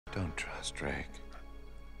Don't trust Drake.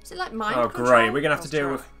 Is it like mind Oh control? great, we're gonna have to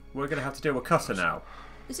deal with Cutter now.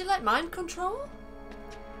 Is it like mind control?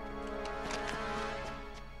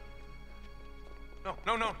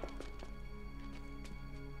 No.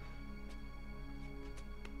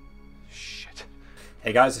 Shit.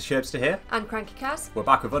 Hey guys, the Sherbster here. And crankycaz. We're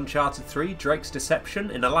back with Uncharted 3, Drake's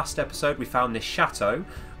Deception. In the last episode we found this chateau.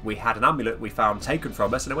 We had an amulet we found taken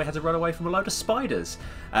from us and then we had to run away from a load of spiders.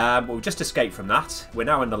 We just escaped from that. We're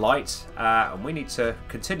now in the light and we need to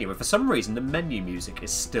continue. And for some reason the menu music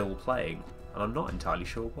is still playing. And I'm not entirely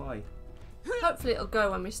sure why. Hopefully it'll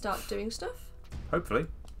go when we start doing stuff. Hopefully.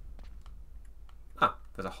 Ah,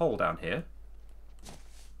 there's a hole down here.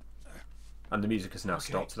 And the music has now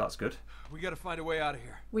stopped, so that's good. We gotta find a way out of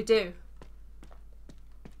here. We do.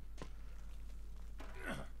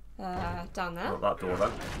 Down there. Not that door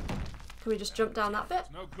then. Can we just jump down that bit?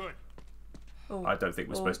 No good. Oh. I don't think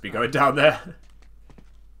we're supposed to be going down there.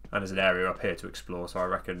 And there's an area up here to explore, so I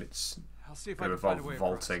reckon it's I'll see if I going can to find a involve way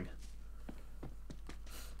vaulting.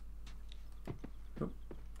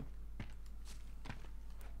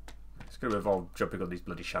 It's going to involve jumping on these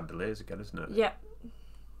bloody chandeliers again, isn't it? Yep.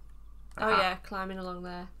 Oh Aha. yeah, climbing along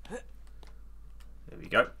there. There we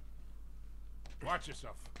go. Watch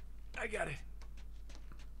yourself. I got it.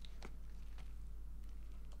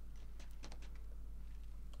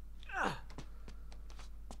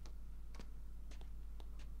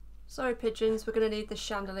 Sorry pigeons, we're going to need the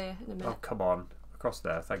chandelier in a minute. Oh, come on. Across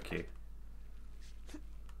there, thank you.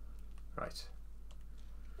 Right.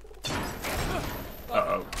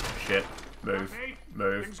 Uh-oh. Shit. Move.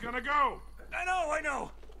 Move. Things gonna go. I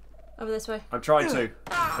know. Over this way. I'm trying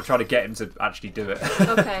to get him to actually do it.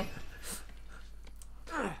 Okay.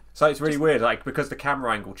 So it's really weird, like, because the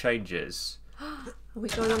camera angle changes. Are we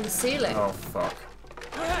going on the ceiling? Oh, fuck.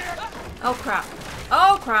 Oh crap.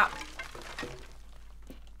 Oh crap.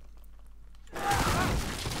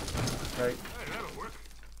 Okay. That'll work.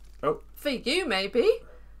 Oh, For you maybe.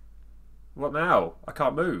 what now? I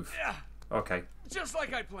can't move. Yeah, Okay. just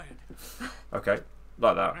like I planned. Okay.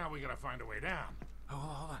 Like that. Now we gotta find a way down. Oh,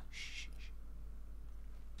 hold on. Shh.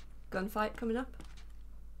 Gunfight coming up.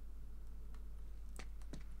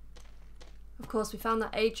 Of course, we found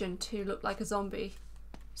that agent who looked like a zombie.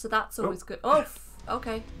 So that's always good. Oh,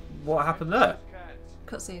 okay. What happened there?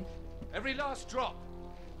 Cutscene. Every last drop.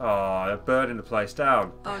 Oh, they're burning the place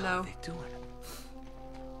down. Oh no. They doing?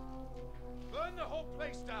 Burn the whole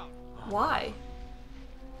place down. Why?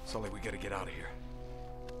 Sully, we gotta get out of here.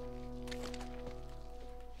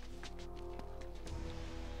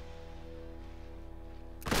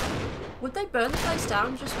 Would they burn the place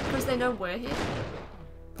down just because they know we're here?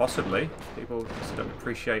 Possibly. People just don't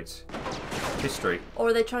appreciate history. Or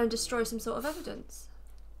are they trying to destroy some sort of evidence?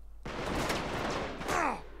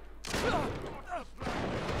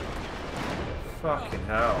 Fucking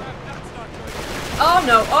hell. Oh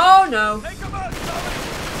no, oh no! Take him out, Sully.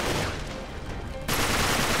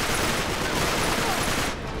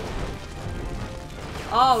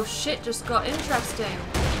 Oh shit just got interesting.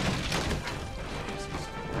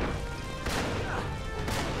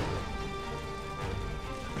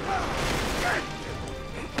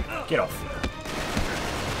 Get off.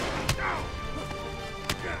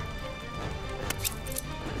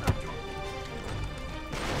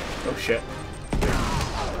 Oh shit.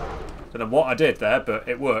 Don't know what I did there, but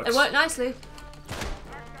it works. It worked nicely.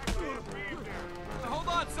 Hold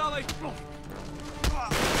on, Sully.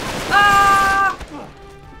 Ah!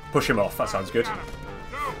 Push him off, that sounds good.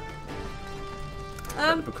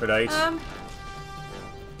 A grenade.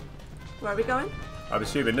 Where are we going? I'm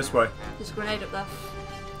assuming this way. There's a grenade up there.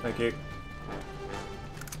 Thank you.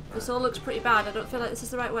 This all looks pretty bad. I don't feel like this is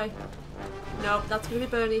the right way. No, that's going to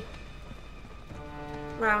be Bernie.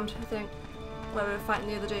 Round, I think. Where we were fighting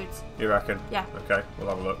the other dudes. You reckon? Yeah. Okay, we'll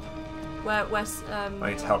have a look. Where's I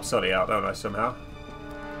need to help Sully out, don't I, somehow?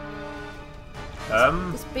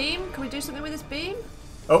 this beam? Can we do something with this beam?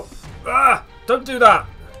 Oh! Ah! Don't do that!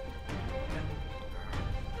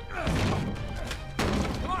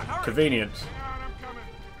 Convenient.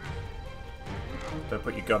 Don't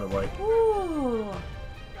put your gun away. Ooh.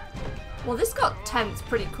 Well, this got tense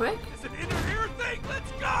pretty quick. It's an inner ear thing.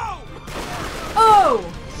 Let's go. Oh!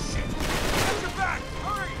 Shit. Get your back.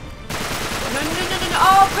 Hurry. No.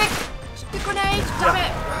 Oh, quick! The grenade! Damn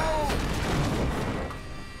it!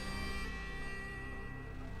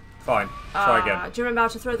 Fine. Try again. Do you remember how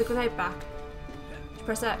to throw the grenade back? Did you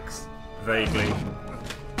press X? Vaguely.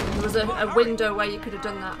 There was a window where you could have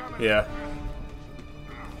done that. Yeah.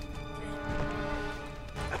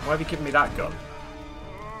 Why have you given me that gun?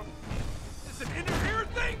 It's an inner ear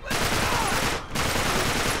thing. Let's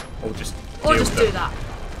go. Or just Or deal just with do that.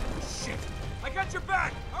 Got your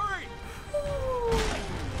back! Hurry!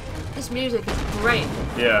 This music is great.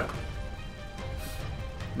 Yeah.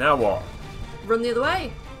 Now what? Run the other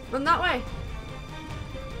way. Run that way.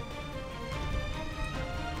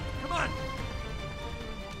 Come on!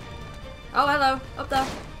 Oh, hello. Up there.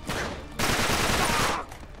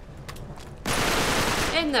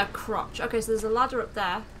 In the crotch. Okay, so there's a ladder up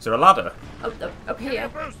there. Is there a ladder? Up here.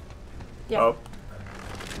 Boost! Yeah. Oh.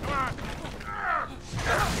 Come on!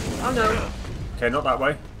 Oh no. Okay, not that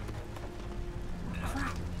way.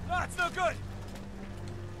 That's no good!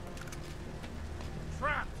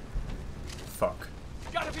 Trapped! Fuck.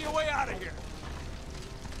 Gotta be a way out of here!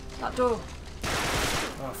 That door.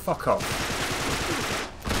 Oh, fuck off.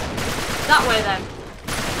 That way then.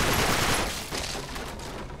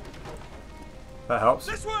 That helps.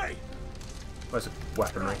 This way! Where's the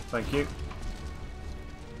weaponry? Thank you.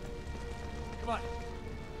 Come on.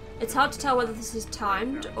 It's hard to tell whether this is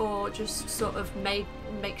timed or just sort of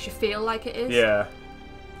makes you feel like it is. Yeah.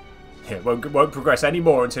 Yeah, won't progress any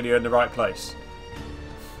more until you're in the right place.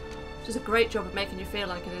 Does a great job of making you feel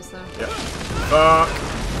like it is though. Yeah. Fuck.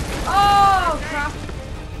 Oh crap.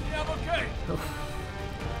 Yeah, I'm okay.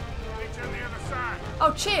 Meet you on the other side.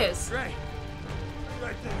 Oh cheers. Ray.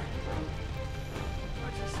 Right there.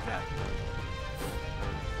 Watch your step.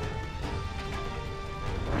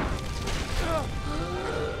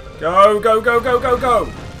 Go, go, go, go, go, go.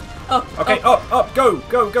 Up. Okay, Up. up, go,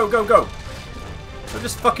 go, go, go, go. Don't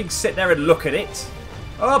just fucking sit there and look at it.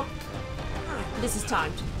 Up. This is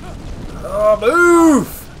timed. Oh,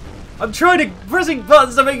 move. I'm trying to pressing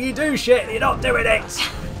buttons to make you do shit. You're not doing it.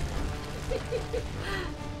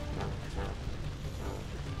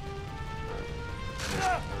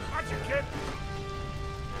 Watch your kid.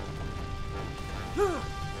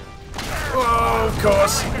 Oh, of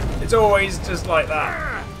course. It's always just like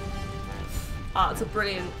that. Ah, it's a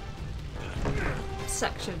brilliant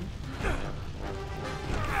section.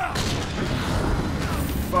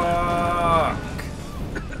 Fuck.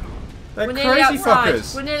 They're We're nearly crazy outside.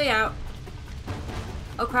 fuckers. We're nearly out.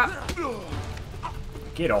 Oh crap.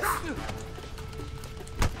 Get off.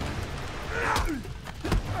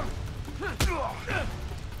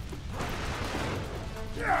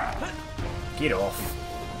 Get off.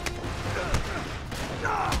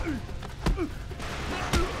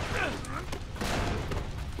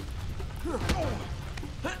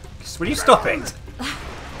 Will you stop it?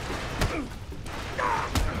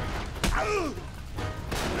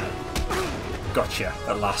 Gotcha,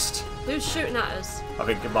 at last. Who's shooting at us? I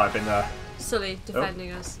think it might have been Sully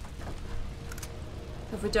defending us.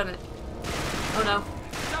 Have we done it? Oh no.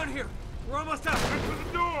 Down here. We're almost out. Back to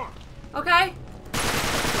the door. Okay. In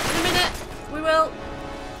a minute. We will.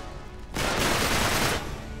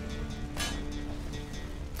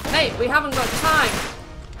 Mate, we haven't got time.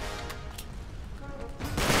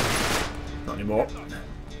 Not anymore.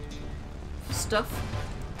 Stuff.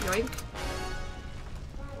 Yoink.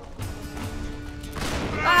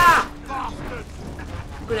 Ah!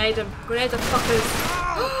 Grenade them. Grenade the fuckers.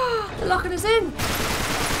 They're locking us in.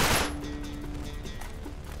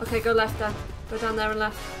 Okay, go left then. Go down there and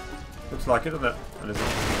left. Looks like it, doesn't it? And is it?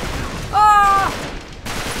 Ah!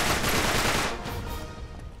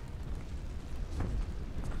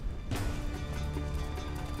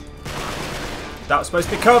 That was supposed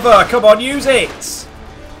to be cover! Come on, use it!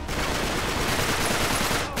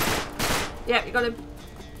 Yeah, you got him.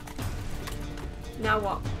 Now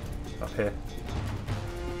what? Up here.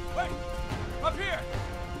 Wait. Up here.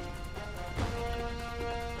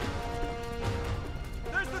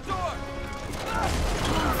 There's the door.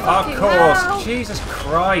 Of Fucking course! hell. Jesus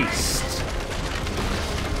Christ!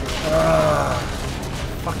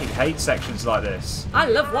 Fucking hate sections like this. I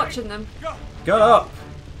love watching them. Go. Go up!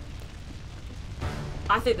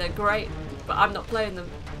 I think they're great, but I'm not playing them.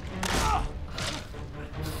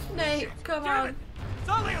 Nate, come Damn on. it.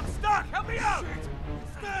 Sully, I'm stuck. Help me out.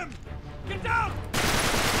 Stem. Get down.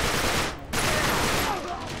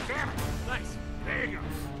 Damn it. Nice. There you go.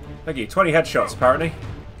 Thank you. 20 headshots, apparently.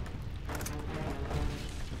 I'll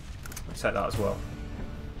take that as well.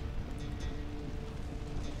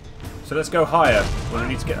 So let's go higher. Well, we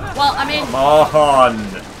need to get... Well, I mean, Come on!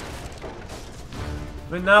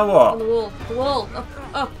 I mean, now on the what? wall. The wall. Up,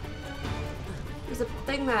 up. There's a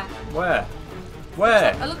thing there. Where?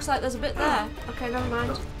 Where? It looks like there's a bit there. Okay, never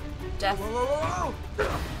mind. Death. Whoa, whoa, whoa,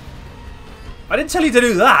 whoa. I didn't tell you to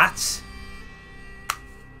do that!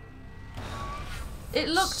 It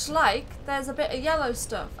looks like there's a bit of yellow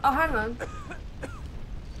stuff. Oh, hang on.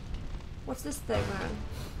 What's this thing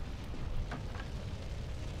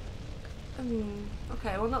then?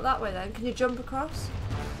 Okay, well not that way then. Can you jump across?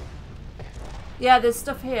 Yeah, there's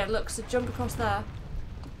stuff here. Look, so jump across there.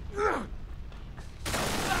 And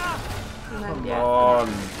then, Come yeah. on.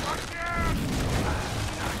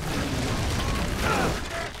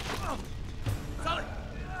 Sully!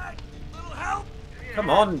 Little help! Come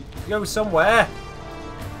on. Go somewhere.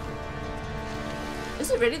 Is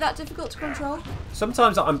it really that difficult to control?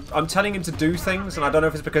 Sometimes I'm telling him to do things, and I don't know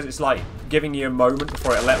if it's because it's like giving you a moment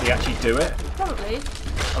before it let me actually do it. Probably.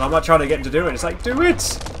 And I'm not trying to get him to do it. It's like, do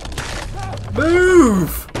it!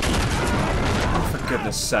 Move! Oh, for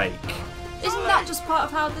goodness sake. Isn't that just part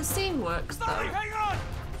of how the scene works, though? Sully, hang on!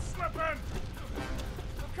 Slip in!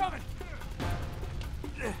 I'm coming!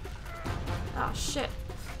 Oh, shit.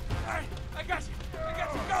 Alright, I got you! I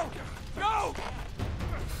got you! Go! Go!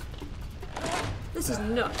 This is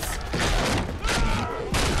nuts.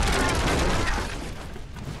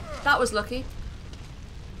 That was lucky.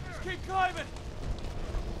 Just keep climbing!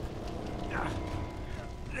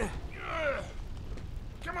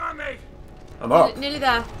 Come on, mate! I'm up. Nearly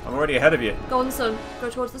there. I'm already ahead of you. Go on the sun. Go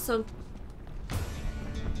towards the sun.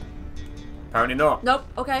 Apparently not. Nope.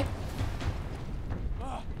 Okay.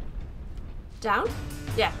 Down?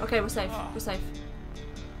 Yeah. Okay, we're safe. We're safe.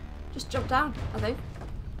 Just jump down, I think.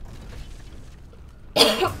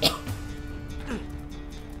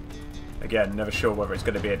 Again, never sure whether it's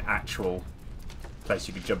going to be an actual place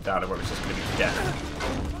you can jump down or whether it's just going to be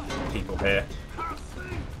death. People here.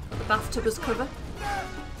 The bathtub as cover.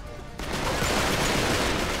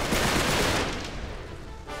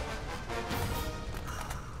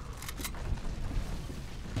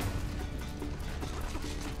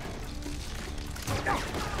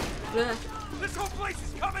 Yeah. This whole place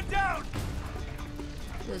is coming down!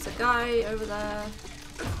 There's a guy over there.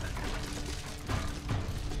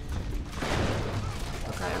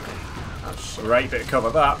 Okay, okay. Oh shit. Great bit of cover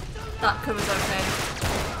that. That cover's okay.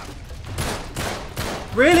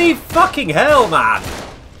 Really? Fucking hell, man!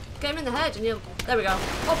 Get him in the head and you'll... There we go.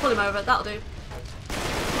 I'll pull him over. That'll do.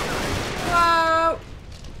 Whoa!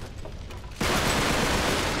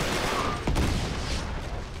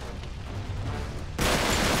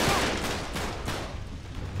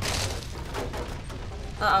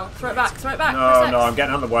 Uh-oh. Throw it back. Throw it back. No, no, I'm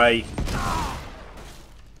getting out of the way.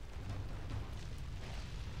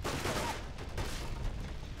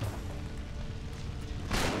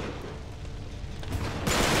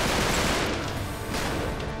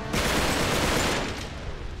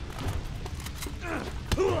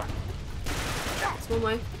 It's one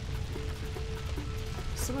way.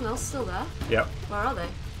 Someone else still there? Yep. Where are they?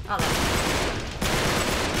 Oh, there.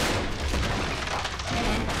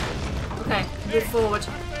 Okay, move forward.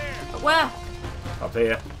 But where? Up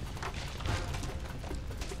here.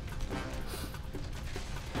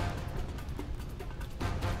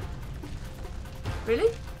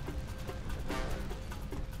 Really?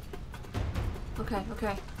 Okay,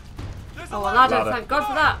 okay. Oh, a ladder. Ladder. Thank God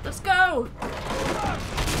for that. Let's go!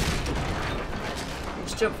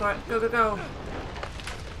 Just jump for it. Go, go, go.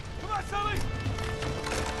 Come on, Sully!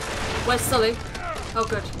 Where's Sully? Oh,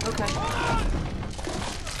 good. Okay.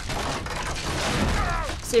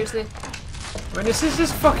 Seriously. I mean, this is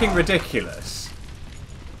just fucking ridiculous.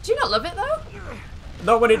 Do you not love it, though?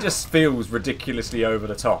 Not when it just feels ridiculously over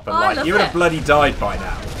the top and I like, love you would it. have bloody died by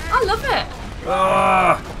now. I love it.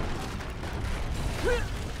 Ah, The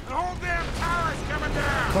whole damn tower's coming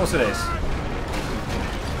down! of course it is.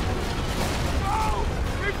 Oh!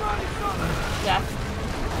 Keep running, Sully! Yeah.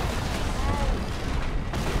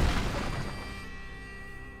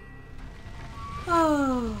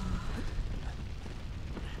 Oh.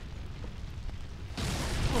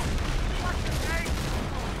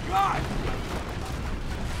 God!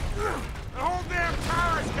 The whole damn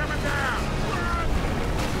tower's coming down!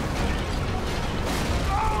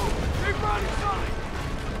 Oh! Keep running, Sully!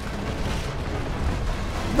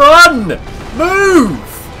 Run! Move!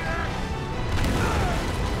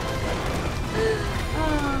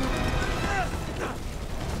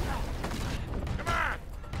 Come on!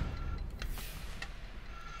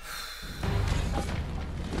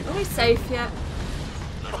 Are we safe yet?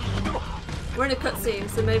 We're in a cutscene,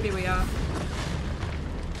 so maybe we are.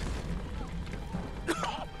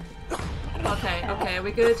 Okay, okay, are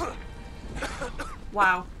we good?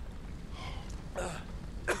 Wow.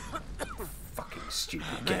 Fucking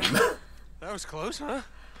stupid game. That was close, huh?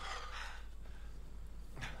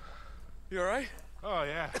 You alright? Oh,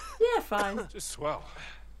 yeah. Yeah, fine. Just swell.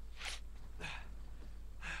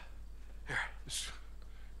 Here, just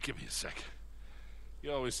give me a sec.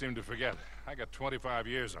 You always seem to forget. I got 25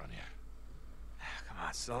 years on you. Come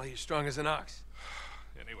on, Sully, you're strong as an ox.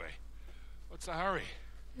 Anyway, what's the hurry?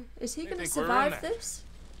 Is he going to think we're in survive there. this?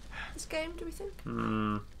 This game, do we think?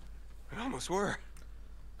 We almost were.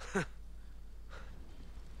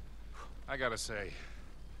 I gotta say,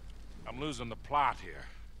 I'm losing the plot here.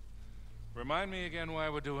 Remind me again why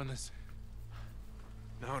we're doing this?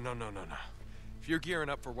 No. If you're gearing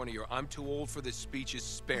up for one of your "I'm too old for this" speeches,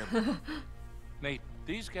 spare me. Nate,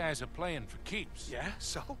 these guys are playing for keeps. Yeah?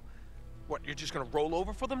 So? What, you're just gonna roll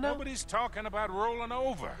over for them now? Nobody's talking about rolling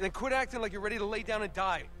over. Then quit acting like you're ready to lay down and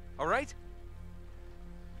die, all right?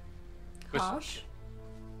 Harsh.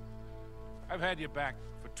 I've had you back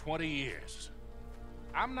for 20 years.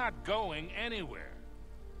 I'm not going anywhere.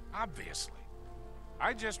 Obviously.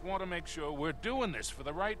 I just want to make sure we're doing this for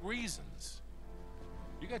the right reasons.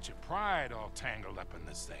 You got your pride all tangled up in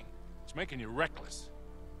this thing. It's making you reckless.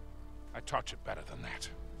 I taught you better than that.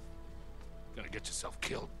 Gonna get yourself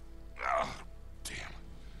killed. Oh, damn.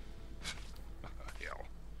 Hell.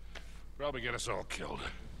 Probably get us all killed.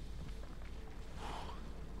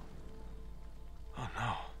 Oh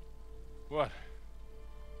no. What?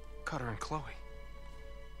 Cutter and Chloe.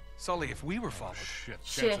 Sully, if we were followed, Shit.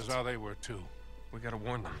 Shit. Chances are they were too. we gotta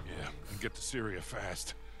warn them. Yeah, and get to Syria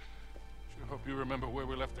fast. Sure hope you remember where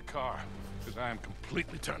we left the car, because I am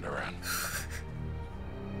completely turned around.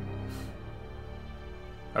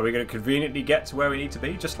 Are we going to conveniently get to where we need to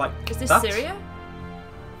be, just like Is this that? Syria?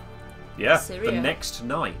 Yeah, Syria. the next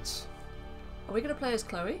night. Are we going to play as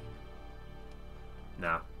Chloe?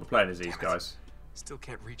 Nah, we're playing as these guys. Still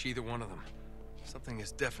can't reach either one of them. Something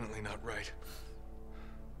is definitely not right.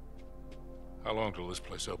 How long till this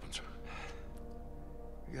place opens?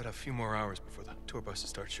 We got a few more hours before the tour buses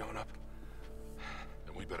start showing up.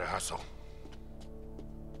 Then we better hustle.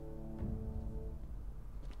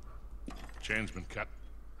 Chain's been cut.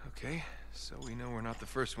 Okay, so we know we're not the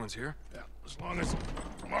first ones here. Yeah, as long as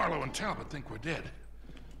Marlowe and Talbot think we're dead,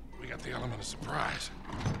 we got the element of surprise.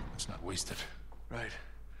 Let's not waste it. Right.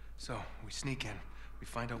 So, we sneak in. We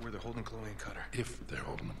find out where they're holding Chloe and Cutter. If they're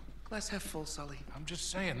holding them. Glass half full, Sully. I'm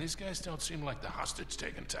just saying, these guys don't seem like the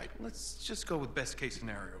hostage-taking type. Let's just go with best case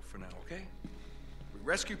scenario for now, okay? We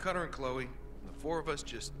rescue Cutter and Chloe, and the four of us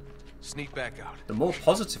just sneak back out. The more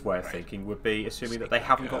positive way of thinking would be assuming that they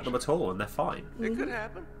haven't got them at all and they're fine. It could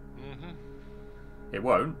happen. It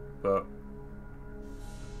won't, but...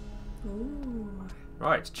 Ooh.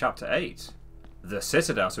 Right, chapter 8. The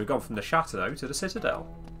Citadel. So we've gone from the chateau to the Citadel.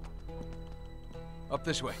 Up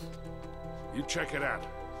this way. You check it out.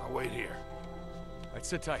 I'll wait here. All right,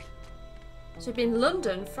 sit tight. So we've been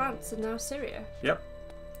London, France, and now Syria. Yep,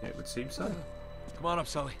 it would seem so. Come on up,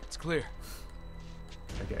 Sully. It's clear.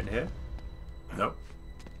 Can I get in here? Nope.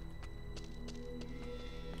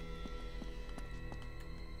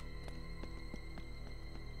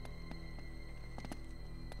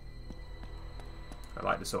 I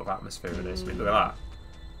like the sort of atmosphere of this. I mean, look at that.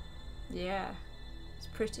 Yeah. It's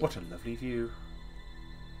pretty. What a lovely view.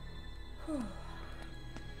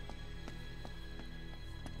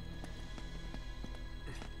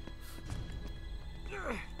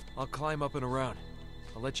 I'll climb up and around.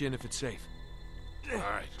 I'll let you in if it's safe. All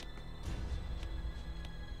right.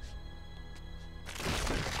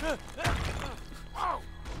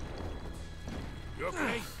 You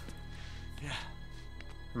okay? Yeah.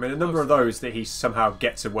 I mean, the number of those that he somehow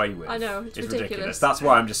gets away with I know, it's is ridiculous. That's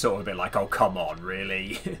why I'm just sort of a bit like, oh, come on,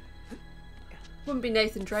 really? Wouldn't be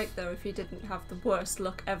Nathan Drake, though, if he didn't have the worst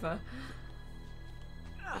luck ever.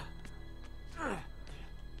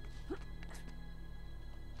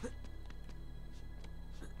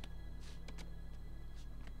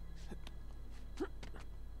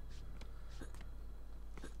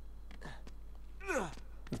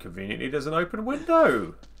 Conveniently, there's an open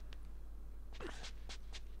window.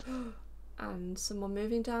 And someone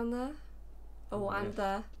moving down there. Oh, and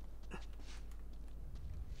there.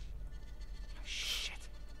 Shit.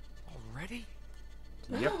 Already?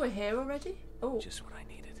 Yep. Oh, we're here already? Oh. Just what I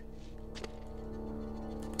needed.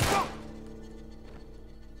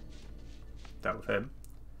 That with him.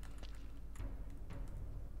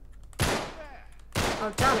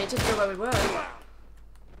 Oh, damn, he didn't know where we were.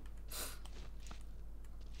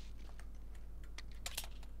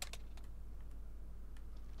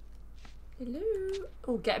 Hello.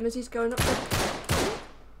 Oh, get him as he's going up there.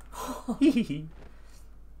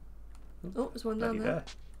 Oh, there's one down there.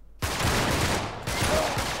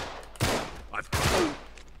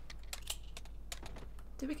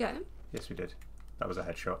 Did we get him? Yes, we did. That was a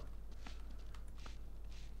headshot.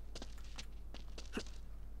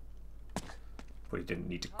 But he didn't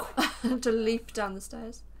need to. To leap down the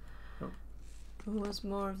stairs. Oh. Oh, there's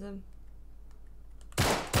more of them.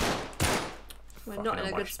 We're Fucking not in a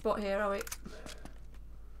hell, good my- spot here, are we?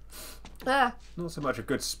 Ah! Not so much a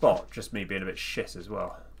good spot, just me being a bit shit as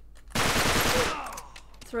well.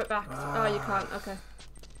 Throw it back. Oh, you can't. Okay.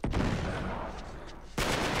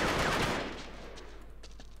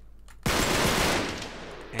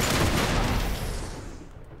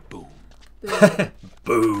 Boom.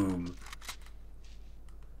 Boom.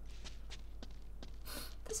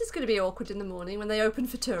 This is going to be awkward in the morning when they open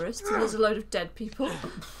for tourists and there's a load of dead people. I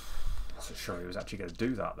wasn't sure he was actually going to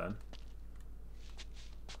do that then.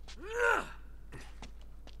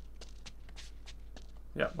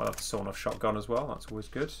 Yeah, we'll have the sawn-off shotgun as well. That's always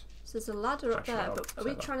good. So there's a ladder up Actually, there, I'll but are set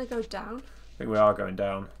we that. trying to go down? I think we are going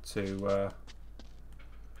down to...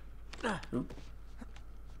 Oop.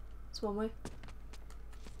 It's one way.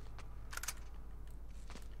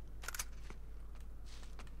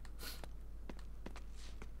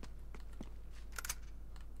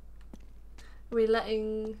 We're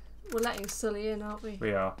letting Sully in, aren't we?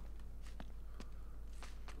 We are.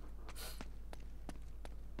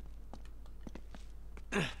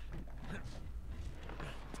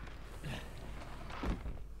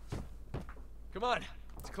 Come on,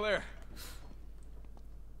 it's clear.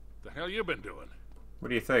 The hell you been doing? What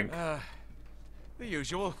do you think? The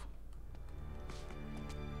usual.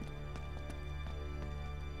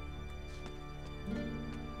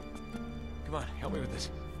 Come on, help me with this.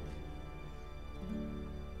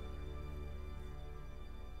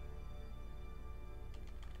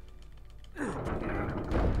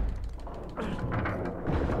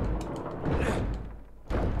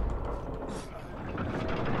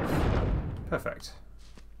 Perfect.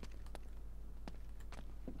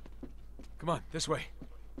 Come on, this way.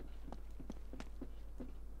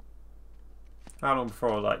 How long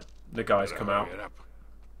before, like, the guys come out? Hurry it up.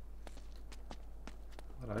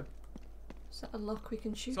 Hello? Is that a lock we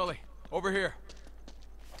can shoot? Sully, over here.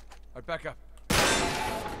 Right, back up.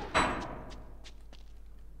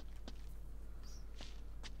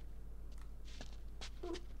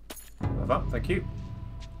 Have that, thank you.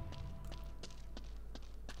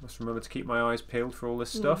 Must remember to keep my eyes peeled for all this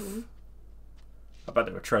stuff. I bet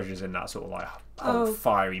there were treasures in that sort of like whole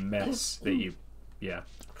fiery mess that you... Yeah.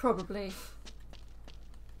 Probably.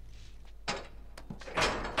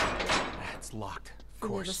 It's locked, of On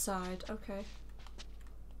the other course. side. Okay.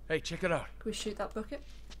 Hey, check it out. Can we shoot that bucket?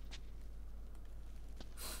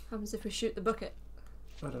 What happens if we shoot the bucket?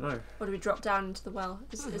 I don't know. Or do we drop down into the well?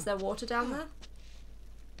 Is there water down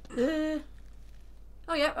there?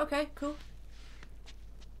 Oh yeah, okay, cool.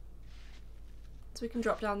 So we can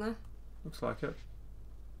drop down there. Looks like it.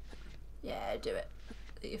 Yeah, do it.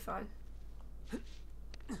 You're fine.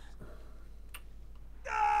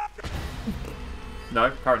 No,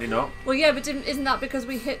 apparently not. Well, yeah, but isn't that because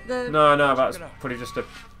we hit the... No, that's probably just a... Are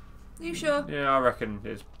you sure? Yeah, I reckon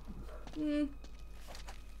it's...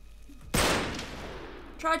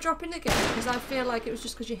 Try dropping again, because I feel like it was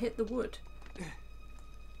just because you hit the wood.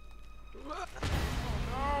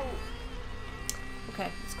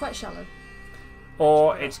 Okay, it's quite shallow.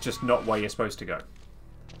 Or it's just not where you're supposed to go.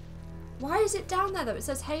 Why is it down there though? It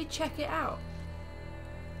says, hey, check it out.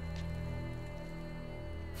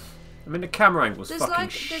 I mean, the camera angle's There's fucking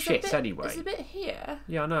like, shit anyway. There's a bit here.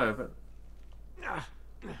 Yeah, I know, but...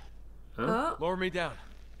 Oh. Lower me down.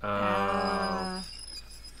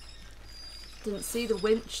 Didn't see the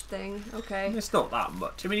winch thing. Okay. It's not that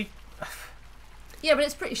much. I mean, Yeah, but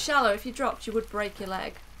it's pretty shallow. If you dropped, you would break your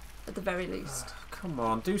leg, at the very least. come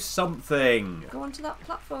on, do something. Go onto that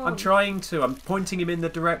platform. I'm trying to. I'm pointing him in the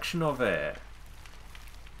direction of it.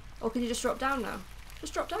 Or can you just drop down now?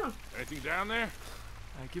 Just drop down. Anything down there?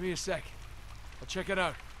 Give me a sec. I'll check it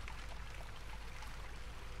out.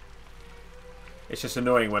 It's just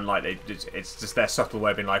annoying when like it's just their subtle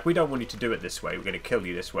way of being like, we don't want you to do it this way. We're going to kill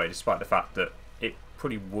you this way, despite the fact that it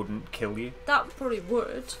probably wouldn't kill you. That probably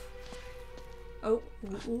would. Oh.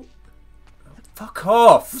 Ooh. Fuck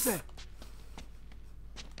off! Who's that?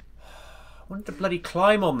 I wanted to bloody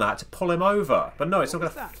climb on that to pull him over, but no, it's not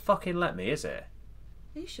going to fucking let me, is it?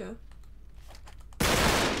 Are you sure?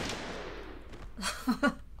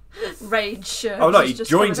 Rage Sherbs. Oh no, he just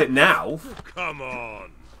joins coming it now. Come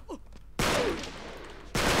on.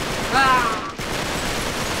 Ah!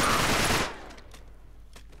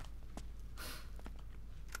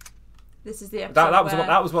 This is the episode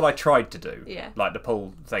That was what I tried to do. Yeah. Like the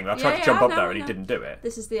pull thing. I tried Yeah, to jump I up know, there I and he know. didn't do it.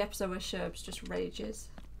 This is the episode where Sherbs just rages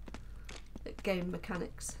at game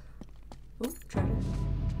mechanics. Oh, treasure.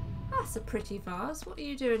 That's a pretty vase. What are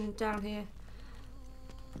you doing down here?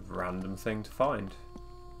 Random thing to find.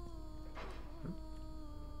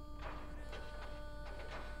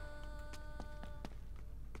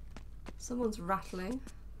 Someone's rattling.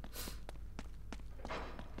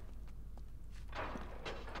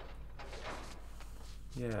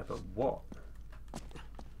 Yeah, but what? Well,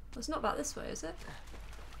 it's not back this way, is it?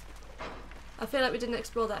 I feel like we didn't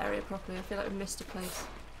explore that area properly. I feel like we missed a place.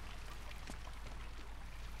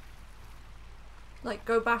 Like,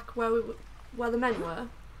 go back where the men were.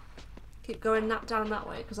 Keep going down that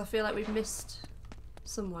way, because I feel like we've missed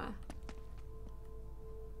somewhere.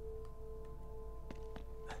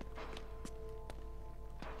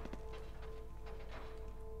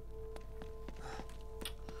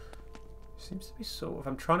 Seems to be sort of...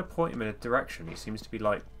 I'm trying to point him in a direction. He seems to be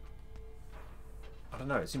like... I don't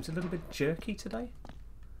know. It seems a little bit jerky today.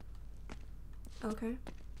 Okay.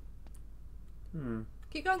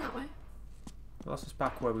 Keep going that way. Well, that's just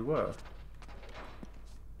back where we were.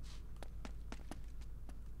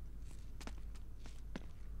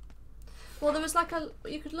 Well, there was like a...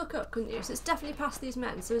 You could look up, couldn't you? So it's definitely past these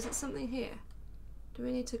men. So is it something here? Do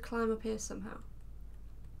we need to climb up here somehow?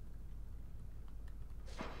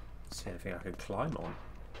 See anything I can climb on?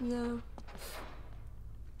 No.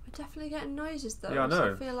 We're definitely getting noises though. Yeah, I know.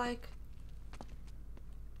 So I feel like...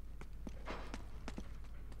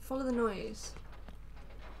 Follow the noise.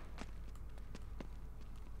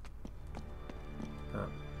 Oh,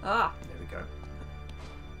 Ah! there we go.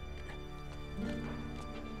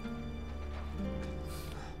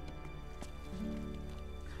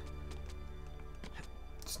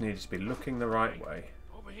 Just needed to be looking the right way.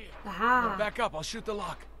 Over here. Aha! Back up, I'll shoot the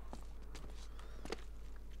lock.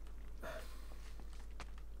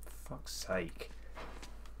 Fuck's sake.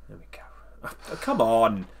 There we go. Oh, come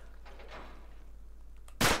on!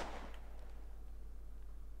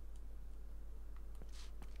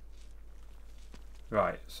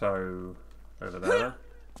 Right, so... Over there.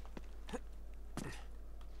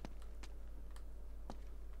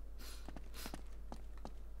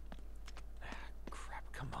 Crap,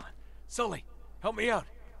 come on. Sully, help me out.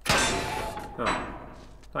 Oh,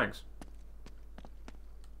 thanks.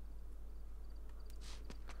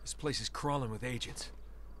 This place is crawling with agents.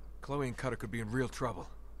 Chloe and Cutter could be in real trouble.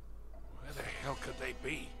 Where the hell could they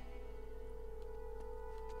be?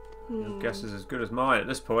 Your guess is as good as mine at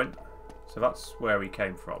this point. So that's where we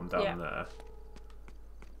came from, down there.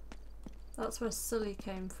 That's where Sully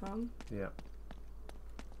came from. Yeah.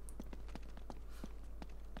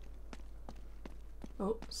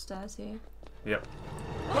 Oh, stairs here. Yep.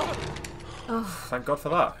 Oh. Thank God for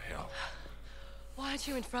that. Hell. Why aren't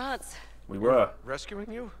you in France? We were. Rescuing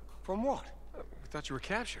you? From what? We thought you were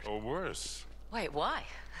captured. Or worse. Wait, why?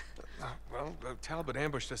 Well, Talbot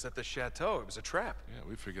ambushed us at the chateau. It was a trap. Yeah,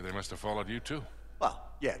 we figured they must have followed you too. Well,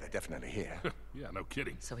 yeah, they're definitely here. Yeah, no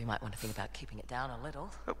kidding. So we might want to think about keeping it down a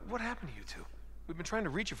little. What happened to you two? We've been trying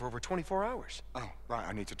to reach you for over 24 hours. Oh, right,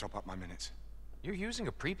 I need to top up my minutes. You're using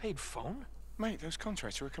a prepaid phone? Mate, those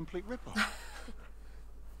contracts are a complete rip-off.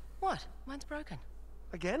 What? Mine's broken.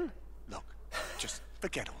 Again? Look, just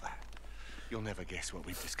forget all that. You'll never guess what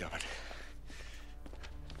we've discovered.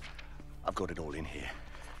 I've got it all in here.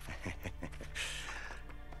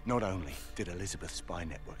 Not only did Elizabeth's spy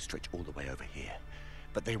network stretch all the way over here,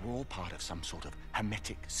 but they were all part of some sort of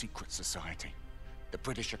hermetic secret society. The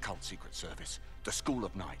British Occult Secret Service, the School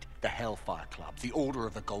of Night, the Hellfire Club, the Order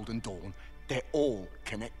of the Golden Dawn, they're all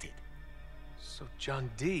connected. So John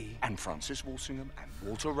D. And Francis Walsingham and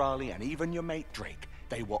Walter Raleigh and even your mate Drake,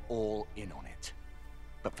 they were all in on it.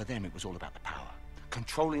 But for them, it was all about the power.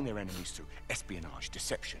 Controlling their enemies through espionage,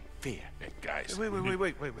 deception, fear. Hey, guys. Wait.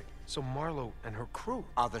 So Marlowe and her crew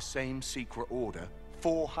Are the same secret order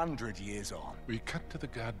 400 years on. We cut to the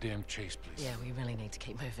goddamn chase, please. Yeah, we really need to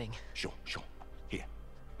keep moving. Sure. Here,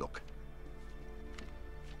 look.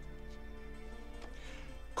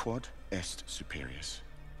 Quod est superius.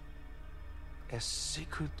 est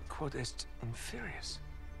sicut quod est inferius.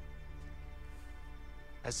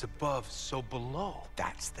 As above, so below.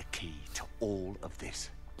 That's the key to all of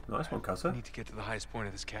this. Nice one, We Cutter. need to get to the highest point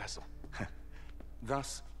of this castle.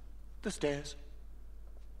 Thus, the stairs.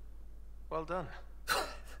 Well done.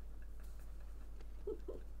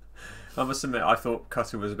 I must admit, I thought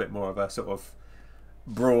Cutter was a bit more of a sort of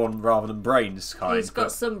brawn rather than brains kind. He's got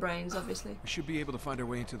but some brains, obviously. We should be able to find our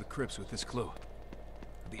way into the crypts with this clue.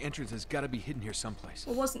 The entrance has got to be hidden here someplace.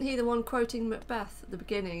 Well, wasn't he the one quoting Macbeth at the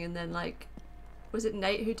beginning, and then like, was it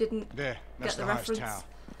Nate who didn't There, that's get the the highest reference? tower.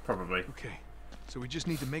 Probably. Okay, so we just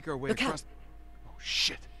need to make our way Look out. across... Oh,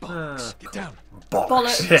 shit. Bollocks. Get down.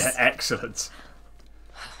 Bollocks. Yeah, excellent.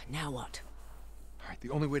 Now what? All right, the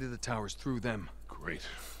only way to the tower is through them. Great.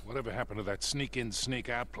 Whatever happened to that sneak in, sneak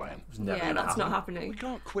out plan? It's never Yeah, gonna that's not happen. happening. We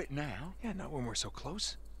can't quit now. Yeah, not when we're so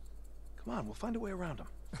close. Come on, we'll find a way around them.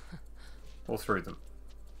 Or through them.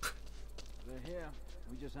 They're here.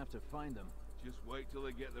 We just have to find them. Just wait till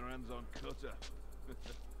they get their hands on Cutter.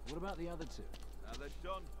 What about the other two? Now they're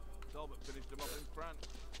done. Talbot finished them off in France.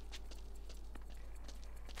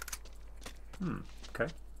 Okay.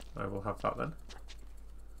 I will have that then.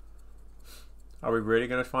 Are we really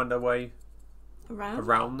going to find our way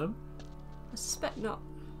around them? I suspect not.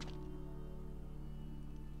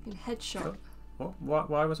 In headshot. What?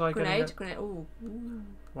 Why was I getting it? Grenade. Ooh.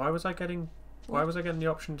 Why was I getting the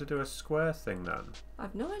option to do a square thing then?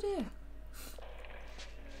 I've no idea.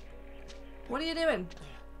 What are you doing?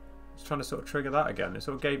 I was trying to sort of trigger that again. It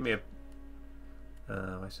sort of gave me a...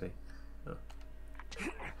 I see.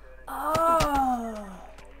 Oh!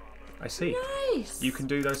 I see. Nice! You can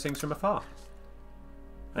do those things from afar.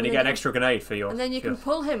 And you get an extra grenade for your... And then you can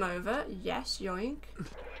pull him over. Yes, yoink.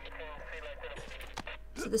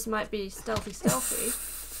 So this might be stealthy.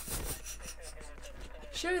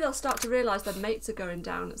 Surely they'll start to realise their mates are going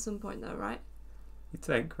down at some point though, right? You'd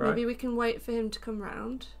think, right? Maybe we can wait for him to come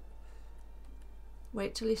round.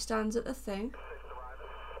 Wait till he stands at the thing.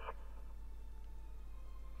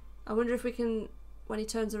 I wonder if we can, when he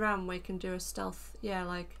turns around, we can do a stealth. Yeah,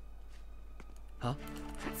 like... Huh?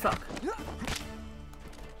 Fuck.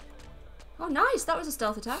 Oh, nice! That was a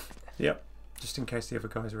stealth attack. Yep. Just in case the other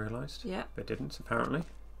guys realised. Yeah. They didn't, apparently.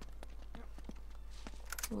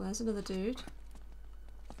 Well, there's another dude.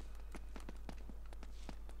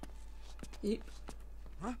 Yep.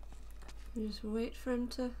 Huh? You just wait for him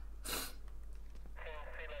to...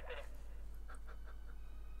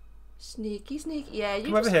 Sneaky. Yeah,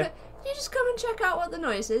 you just come and check out what the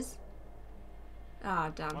noise is.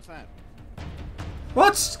 Ah, damn. What's that?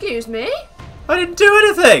 What? Excuse me? I didn't do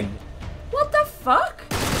anything! What the fuck?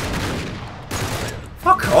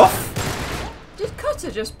 Fuck off! Did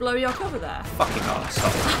Cutter just blow your cover there? Fucking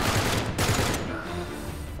arsehole.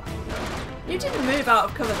 You didn't move out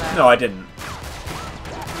of cover there. No, I didn't.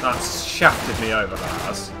 That's shafted me over, that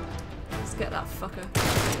has. Let's get that fucker.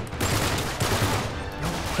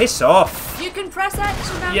 Piss off! You can press X,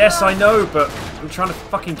 remember? Yes, I know, but I'm trying to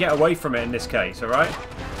fucking get away from it in this case, alright?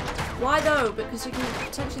 Why though? Because you can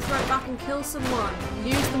potentially throw it back and kill someone.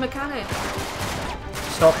 Use the mechanic.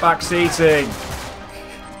 Stop backseating!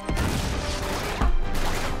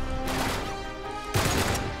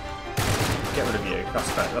 Get rid of you. That's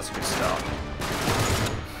fair. That's a good start.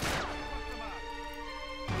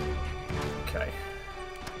 Okay.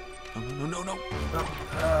 No.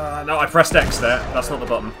 No, I pressed X there. That's not the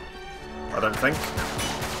button. I don't think.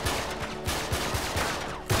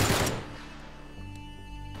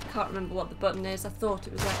 Can't remember what the button is. I thought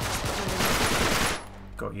it was X.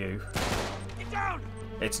 Got you. Get down!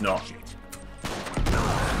 It's not.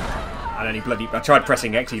 And then I tried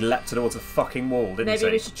pressing X, he leapt towards the fucking wall, didn't he?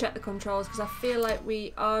 Maybe we should check the controls, because I feel like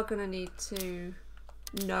we are going to need to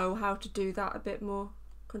know how to do that a bit more.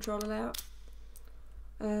 Controller layout.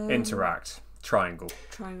 Interact. Triangle.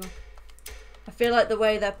 I feel like the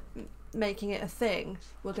way they're making it a thing,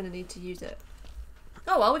 we're going to need to use it.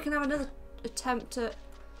 Oh well, we can have another attempt at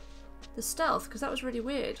the stealth, because that was really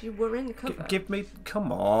weird. You were in the cover. Give me...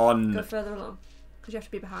 Come on. Go further along. Because you have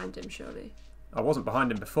to be behind him, surely. I wasn't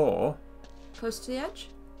behind him before. Close to the edge?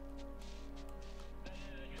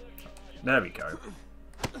 There we go.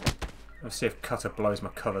 Let's see if Cutter blows my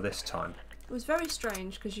cover this time. It was very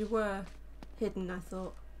strange, because you were hidden, I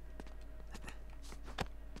thought.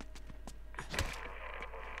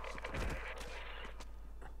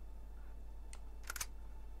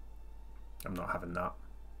 I'm not having that.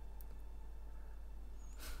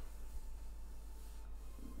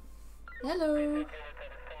 Hello.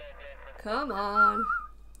 Come on.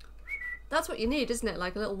 That's what you need, isn't it?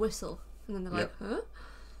 Like a little whistle. And then they're like, huh?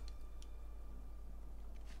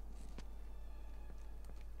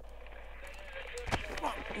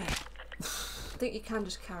 I think you can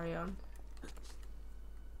just carry on.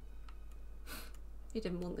 You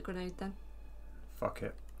didn't want the grenade then. Fuck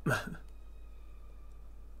it.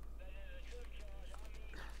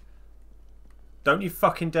 Don't you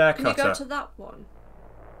fucking dare, Can Cutter. you go to that one?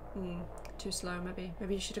 Too slow, maybe.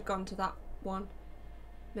 Maybe you should have gone to that one.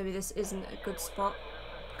 Maybe this isn't a good spot.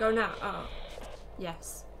 Go now. Oh.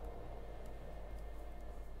 Yes.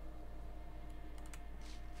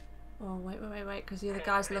 Oh, wait, because the other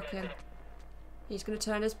guy's looking. He's going to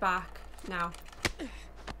turn his back. Now.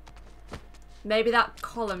 Maybe that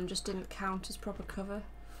column just didn't count as proper cover.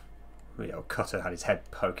 Well, Cutter had his head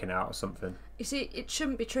poking out or something. You see, it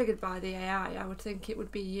shouldn't be triggered by the AI. I would think it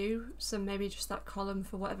would be you. So maybe just that column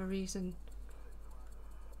for whatever reason.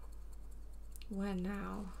 Where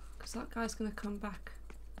now? Because that guy's going to come back.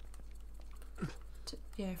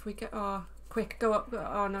 Yeah, if we get... Oh, quick, go up.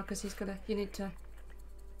 Oh, no, because he's going to... You need to...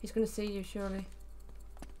 He's going to see you, surely.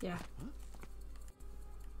 Yeah.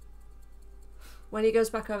 When he goes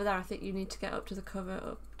back over there, I think you need to get up to the cover,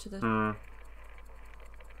 up to the...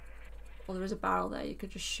 Or there is a barrel there you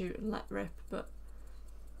could just shoot and let rip, but...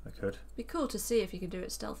 I could. It'd be cool to see if you can do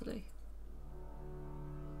it stealthily.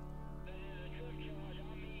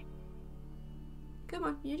 Come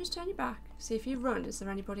on, you just turn your back. See if you run, is there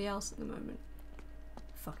anybody else at the moment?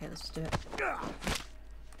 Fuck it, let's just do it.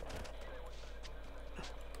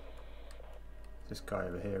 This guy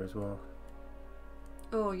over here as well.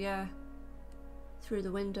 Oh yeah. Through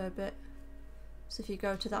the window bit. So if you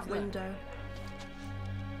go to that window...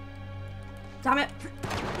 Damn it!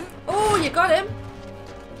 Oh, you got him!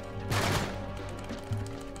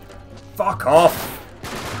 Fuck off!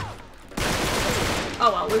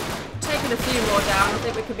 Oh well, we've taken a few more down. I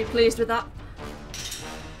think we could be pleased with that.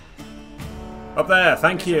 Up there,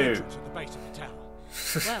 thank you! At the base of the tower.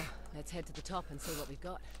 Well, let's head to the top and see what we've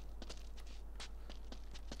got.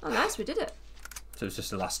 Oh nice, we did it. So it's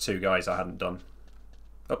just the last 2 guys I hadn't done.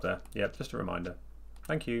 Up there, yep, just a reminder.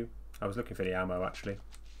 Thank you. I was looking for the ammo actually.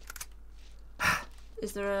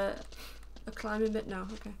 Is there a climbing bit? No,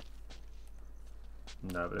 okay.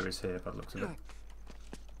 No, but there is here by the looks of it.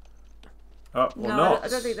 Oh, well No, not. I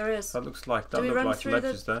don't think there is. That looks like, that Do we looked run like through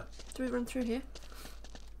ledges there. Do we run through here?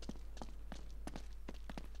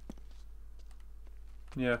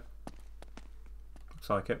 Yeah. Looks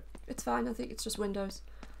like it. It's fine, I think it's just windows.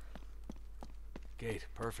 Gate,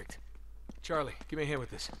 perfect. Charlie, give me a hand with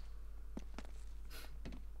this.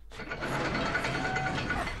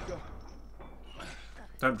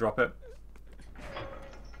 Don't drop it.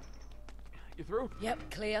 You through? Yep,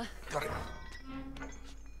 clear. Got it.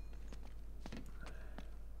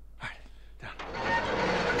 Alright, down.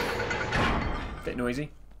 Bit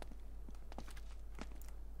noisy.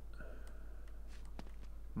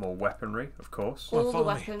 More weaponry, of course. Well, All the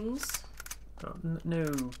follow me. weapons. Oh, no,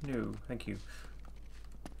 no, thank you.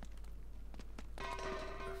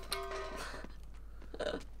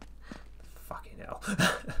 Fucking hell.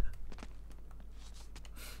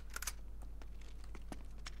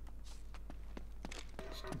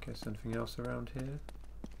 Just in case anything else around here.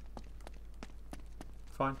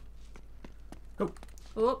 Fine. Oh,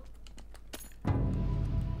 Oh,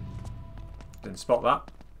 didn't spot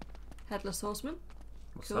that. headless horseman.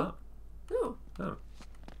 What's Cool. that? Oh, Oh,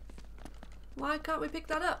 why can't we pick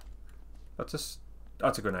that up? that's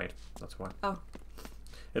that's a grenade. That's why. Oh.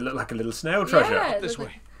 It looked like a little snail treasure. Yeah, This there's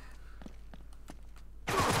way.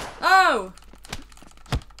 Oh!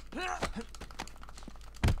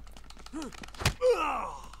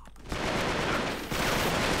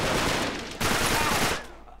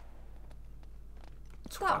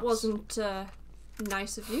 That Twats. wasn't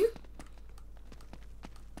nice of you.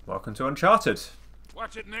 Welcome to Uncharted.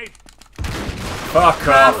 Watch it, Nate. Fuck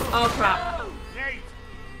off. Oh crap. Nate!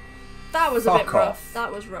 That was a Fuck bit rough. off.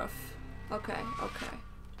 That was rough. Okay, okay.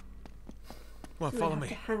 Come on, We follow have me.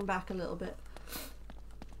 to hang back a little bit.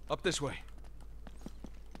 Up this way.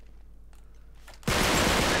 Come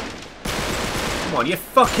on, you're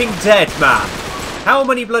fucking dead, man. How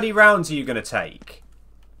many bloody rounds are you going to take?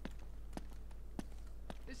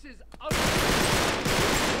 This is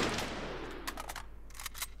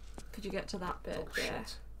Could you get to that bit? Oh, Yeah.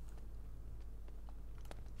 shit.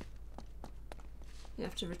 You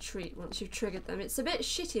have to retreat once you've triggered them. It's a bit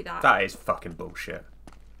shitty that. That is fucking bullshit.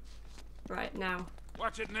 Right, now.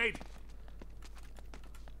 Watch it, Nate.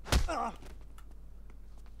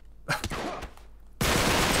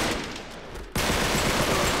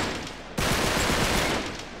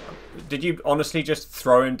 Did you honestly just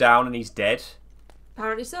throw him down and he's dead?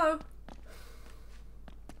 Apparently so.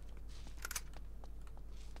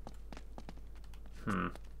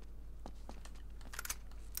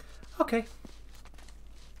 Okay.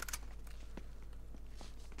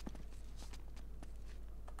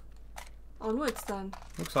 Onwards then.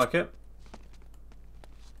 Looks like it.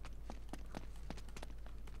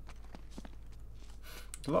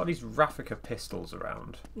 A lot of these Raffica pistols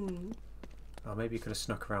around. Hmm. Oh, maybe you could have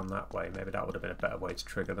snuck around that way. Maybe that would have been a better way to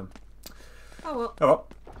trigger them. Oh well. Oh well.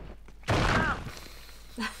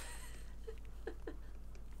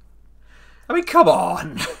 I mean, come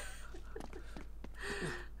on!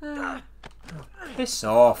 Piss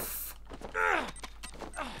off.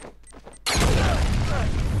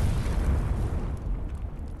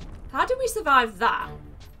 How did we survive that?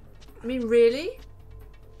 I mean, really?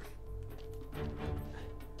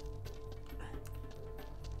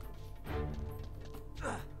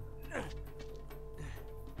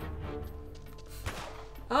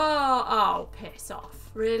 Oh, piss off.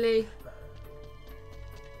 Really?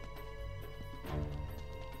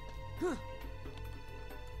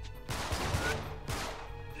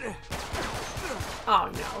 Oh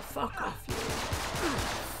no, fuck off you.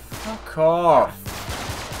 Fuck off.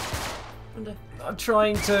 Under. I'm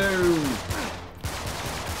trying to.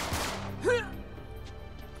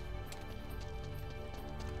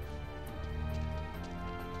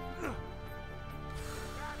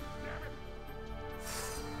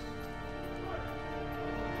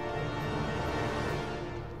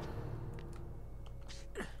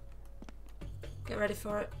 Get ready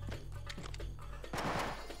for it.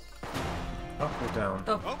 Up or down?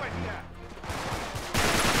 Oh. Over here.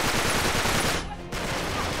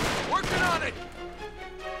 Working on it!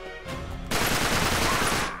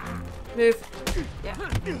 Move. Yeah.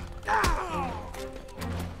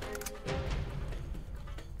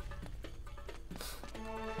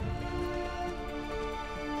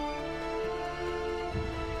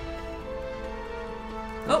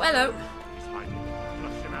 Oh, hello. He's hiding.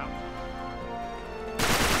 Flush him out.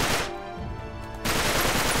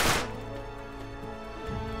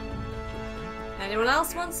 Anyone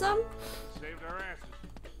else want some? Saved our asses.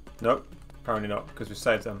 Nope, apparently not, because we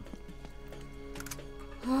saved them.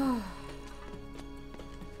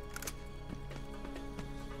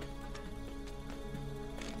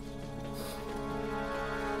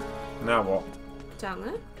 Now what? Down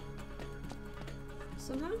there?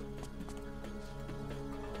 Somehow?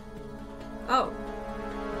 Oh.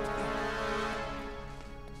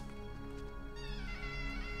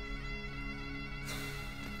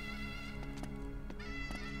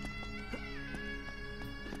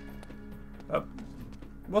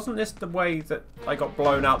 Wasn't this the way that I got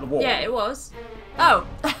blown out the wall? Yeah, it was. Oh.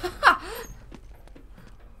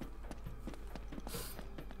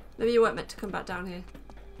 Maybe you weren't meant to come back down here.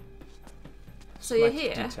 So you're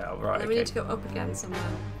here. Detail. Right, and then we need to go up again somewhere.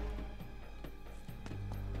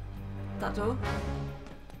 That door?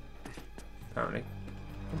 Apparently.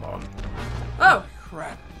 Come on. Oh!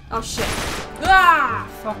 Crap. Oh shit. Ah!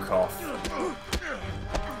 Fuck off.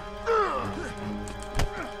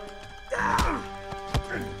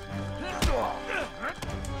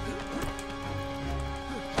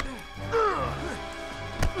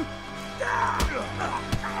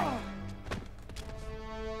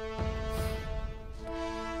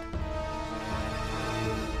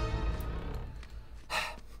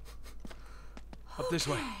 Up this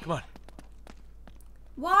way. Come on.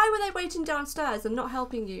 Why were they waiting downstairs and not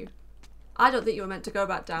helping you? I don't think you were meant to go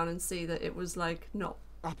back down and see that it was like not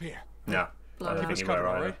Up here. No. I blown don't out. think you were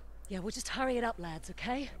either. Yeah, we'll just hurry it up, lads,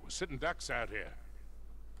 okay? We're sitting ducks out here.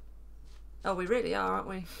 Oh, we really are, aren't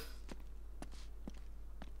we?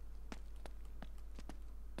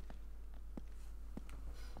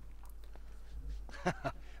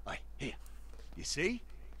 Hey, here. You see?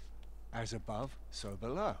 As above, so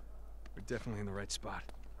below. We're definitely in the right spot.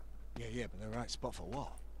 Yeah, but the right spot for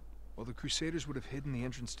what? Well, the Crusaders would have hidden the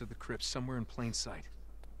entrance to the crypt somewhere in plain sight.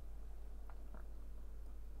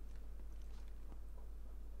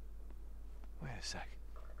 Wait a sec.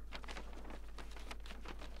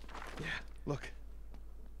 Yeah, look.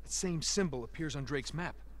 The same symbol appears on Drake's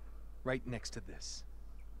map. Right next to this.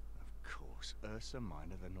 Of course, Ursa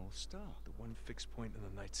Minor, the North Star. The one fixed point in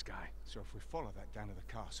the night sky. So if we follow that down to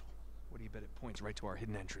the castle. What do you bet it points right to our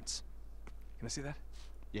hidden entrance? Can I see that?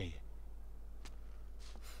 Yeah.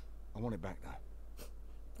 I want it back though.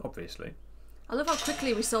 Obviously. I love how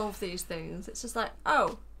quickly we solve these things. It's just like,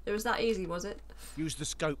 oh, it was that easy, was it? Use the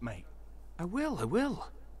scope, mate. I will.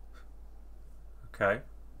 Okay.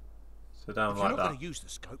 So down If like you're not that. going to use the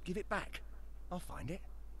scope, give it back. I'll find it.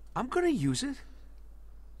 I'm gonna use it.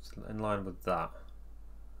 It's in line with that.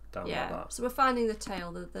 Down like Yeah. that. So we're finding the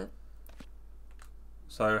tail, the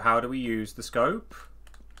So how do we use the scope?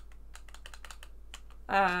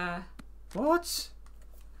 What?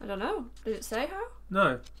 I don't know. Did it say how?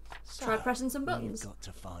 No. Try pressing some You've buttons. got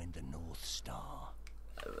to find the North Star.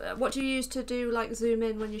 What do you use to do, like, zoom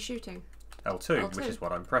in when you're shooting? L2, L2. which is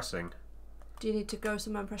what I'm pressing. Do you need to go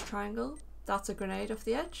somewhere and press triangle? That's a grenade off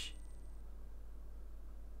the edge.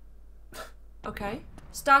 Okay.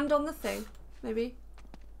 Stand on the thing, maybe.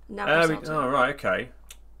 Now press L2. Oh, right, okay.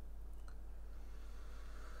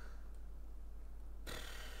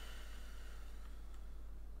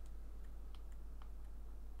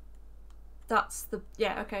 That's the...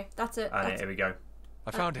 Yeah, okay. That's it. And That's here we go.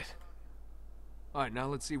 I found it. Alright, now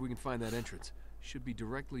let's see if we can find that entrance. Should be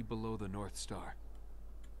directly below the North Star.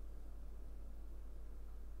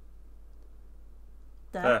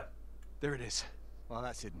 there. There it is. Well,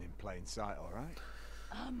 that's hidden in plain sight, all right.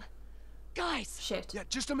 Guys! Shit. Yeah,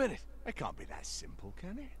 just a minute. It can't be that simple,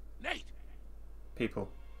 can it? Nate! People.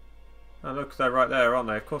 Oh, look, they're right there, aren't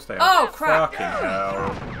they? Of course they are. Oh, crap. Fucking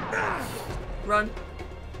hell. Run.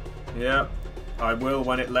 Yep. I will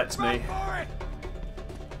when it lets me. For it!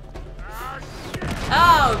 Ah, shit!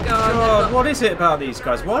 Oh god. God, what is it about these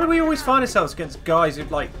guys? Why do we always find ourselves against guys who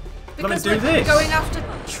like Because do we're this? going after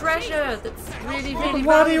treasure that's really, really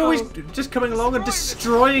Why are they valuable. always just coming along and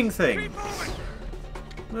destroying things?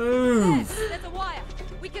 Move. There's a wire.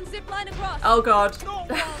 We can zip line across. Oh god.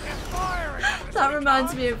 That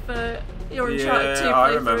reminds me of your Uncharted 2 Yeah, playthrough.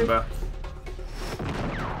 I remember.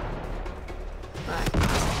 Right.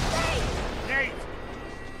 Nate,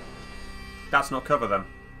 That's not cover them.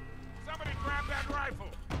 somebody grab that rifle.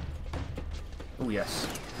 Oh yes.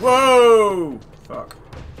 Whoa! Fuck.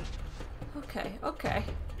 Okay, okay.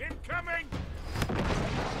 Incoming. I'm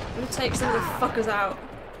gonna take some of the fuckers out.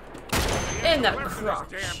 In the Flip this crotch.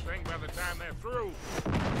 damn thing by the time they're through.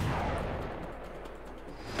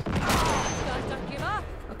 Guys, don't give up.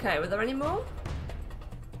 Okay, were there any more?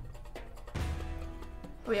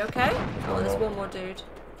 Are we okay? Oh, there's one more dude.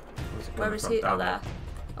 Where's it Where coming is from? he? Oh, Down there.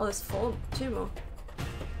 Oh, there's two more.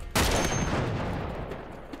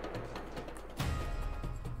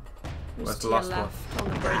 Who's Where's to the your last one? left on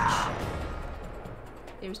the bridge?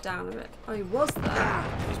 He was down a bit. Oh, he was there.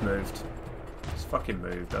 He's moved. He's fucking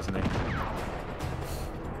moved, hasn't he?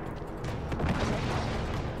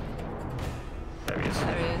 There he is.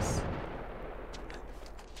 There he is.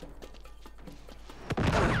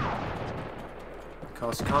 Of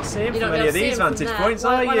course, you can't see him You from don't any of see these him from vantage there. points,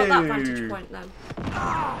 Why are not you? that vantage point then?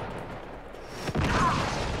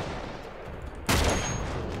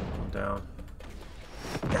 Calm down.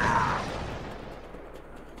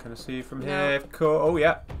 Can I see you from No. here? Cool. Oh,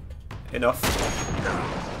 yeah. Enough.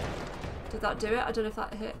 Did that do it? I don't know if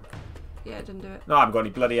that hit. Yeah, it didn't do it. No, I haven't got any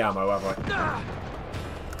bloody ammo, have I?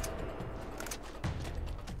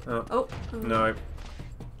 Oh. Oh. No.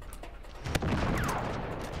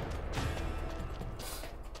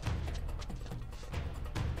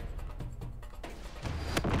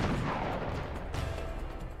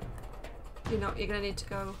 You're gonna need to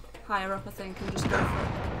go higher up, I think, and just go for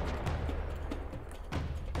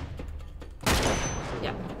it.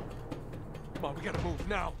 Yeah. Come on, we gotta move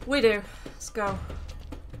now. We do. Let's go.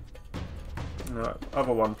 No,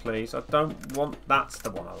 other one, please. I don't want... That's the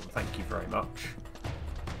one I want. Thank you very much.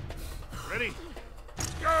 Ready?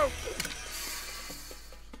 Go!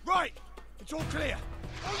 Right! It's all clear.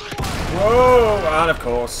 Whoa! And of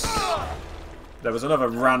course, there was another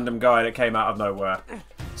random guy that came out of nowhere.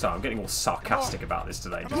 So I'm getting all sarcastic about this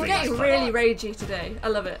today. You're getting really ragey today. I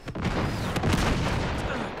love it.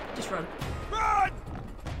 Just run. Run!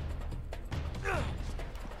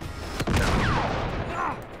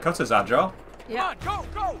 Cutter's agile. Yeah. Go,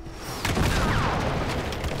 go!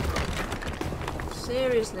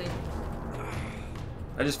 Seriously.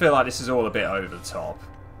 I just feel like this is all a bit over the top,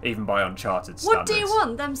 even by Uncharted standards. What do you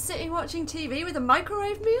want? Them sitting watching TV with a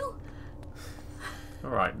microwave meal? All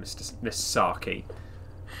right, Miss Saki.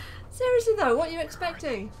 Seriously though, what are you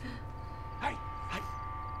expecting? Hey!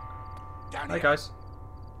 Down Hi here. guys.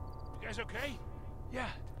 You guys okay? Yeah.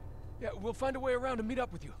 Yeah, we'll find a way around to meet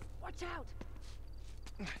up with you. Watch out.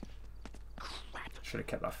 Crap. Should have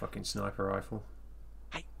kept that fucking sniper rifle.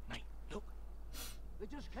 Hey, mate, look. They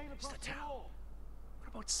just came It's across the the tower. wall. What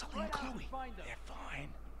about Sully and Right out Chloe? and find them. They're fine.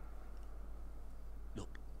 Look.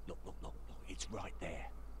 It's right there.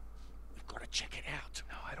 We've got to check it out.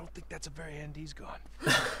 No, I don't think that's a very end he's gone.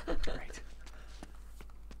 Great.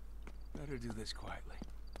 Better do this quietly.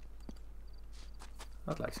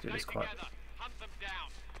 I'd like to do this quite. Hunt them down.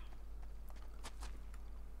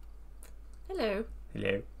 Hello.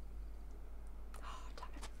 Hello.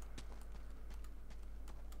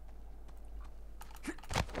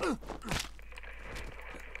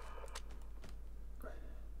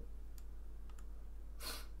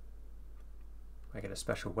 I get a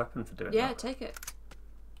special weapon for doing Yeah, that. take it.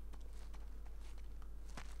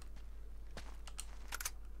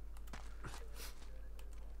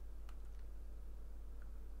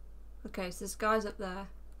 Okay, so there's guys up there.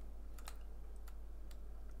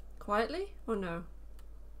 Quietly or no?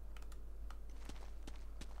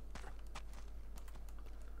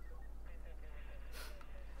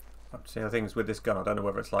 See how things with this gun. I don't know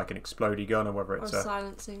whether it's like an explodey gun or whether Or it's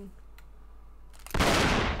silencing.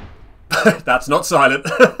 That's not silent.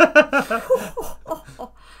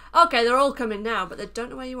 Okay, they're all coming now, but they don't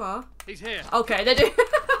know where you are. He's here. Okay, they do.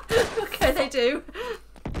 Okay, they do.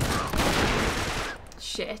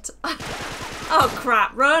 Shit. Oh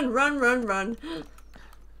crap! Run, run, run, run.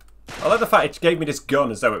 I like the fact it gave me this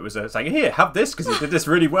gun as though it was saying, here, have this because you did this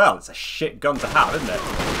really well. It's a shit gun to have, isn't it?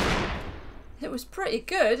 It was pretty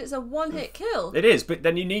good. It's a one-hit kill. It is, but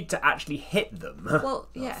then you need to actually hit them. Well, Oh,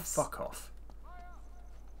 yes. fuck off.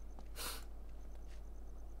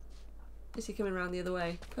 Is he coming around the other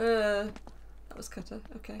way? That was Cutter.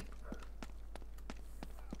 Okay.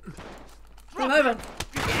 Come over.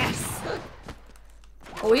 Yes.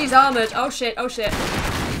 Oh, he's armoured. Oh shit, oh shit.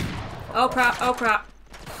 Oh crap, oh crap.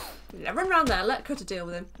 Yeah, run around there, let Cutter deal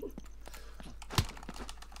with him.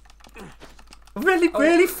 Really,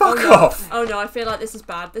 really? Fuck no. off! Oh no, I feel like this is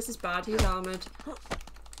bad. This is bad. He's armoured.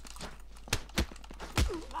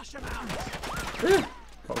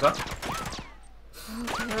 What was that?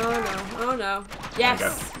 Oh no, oh no.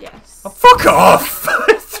 Yes, yes. Oh, fuck off!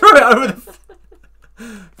 Threw it over the...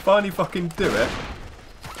 Finally fucking do it.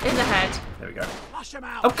 In the head. There we go.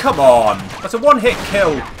 Oh, come on! That's a one-hit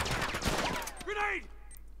kill. Grenade!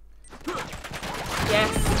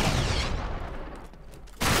 Yes.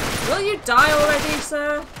 Will you die already,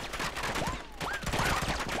 sir?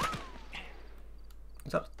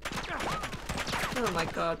 Is that... Oh my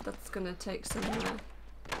god, that's gonna take some...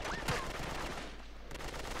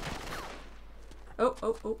 Oh,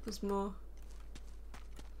 oh, oh, there's more.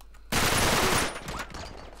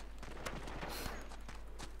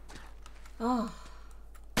 Oh.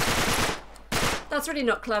 That's really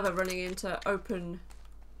not clever running into open...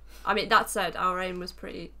 I mean, that said, our aim was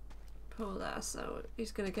pretty poor there, so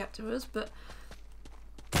he's gonna get to us, but...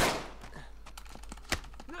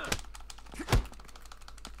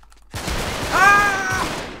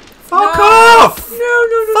 Fuck off! No,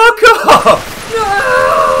 no, no! Fuck off! No!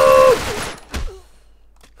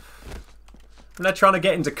 And they're trying to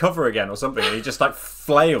get into cover again or something, and he just like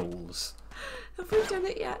flails. Have we done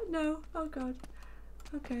it yet? No. Oh god.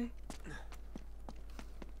 Okay.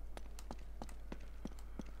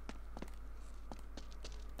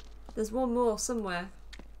 There's one more somewhere.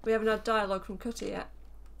 We haven't had dialogue from Cutter yet.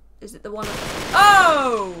 Is it the one?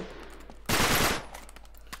 Oh!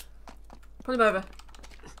 Pull him over.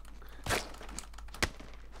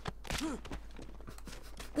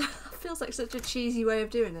 Feels like such a cheesy way of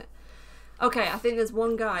doing it. Okay, I think there's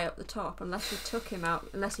one guy up the top, unless you took him out,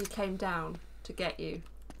 unless he came down to get you.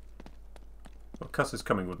 Well, Cutter's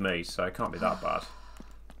coming with me, so it can't be that bad.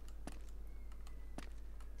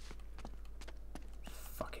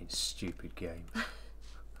 Fucking stupid game.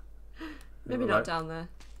 Maybe not down there.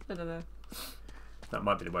 I don't know. That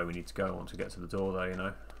might be the way we need to go on to get to the door, though, you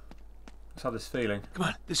know. Let's have this feeling. Come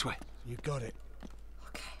on, this way. You got it.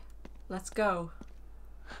 Okay, let's go.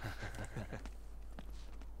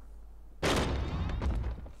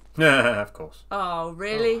 Yeah, of course. Oh,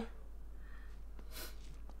 really? Oh.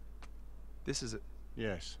 This is it.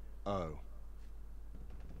 Yes. Oh.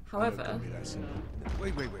 However...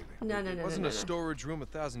 Wait. No. It wasn't a storage room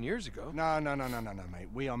 1,000 years ago. No, mate.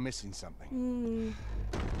 We are missing something.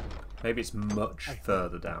 Maybe it's much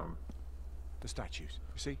further down. The statues.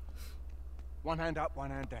 You see? One hand up,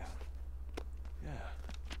 one hand down. Yeah.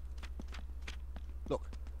 Look.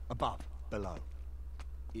 Above. Below.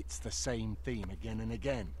 It's the same theme again and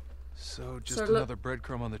again. So just So another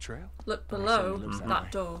breadcrumb on the trail? Look below that that way.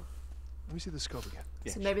 door. Let me see the scope again.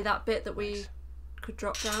 So maybe that bit that we could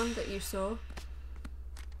drop down that you saw.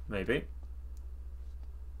 Maybe.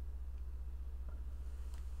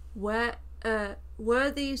 Where were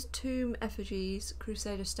these tomb effigies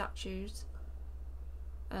Crusader statues?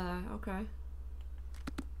 Okay.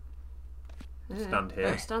 Stand here.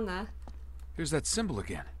 Oh, stand there. Here's that symbol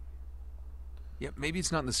again. Yeah, maybe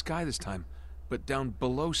it's not in the sky this time, but down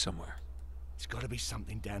below somewhere. It's got to be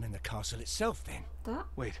something down in the castle itself, then. That?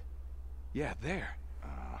 Wait. Yeah, there.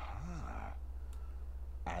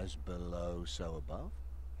 As below, so above.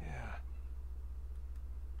 Yeah.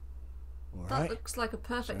 All That right. looks like a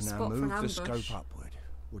perfect So now spot for an move the ambush. scope upward.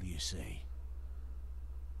 What do you see?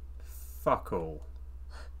 Fuck all.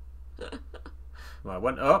 Well, I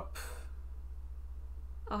went up.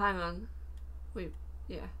 Oh, hang on.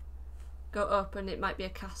 Yeah. Go up and it might be a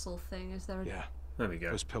castle thing. Is there a... Yeah. There we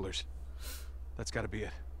go. Those pillars. That's got to be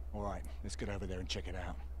it. All right. Let's get over there and check it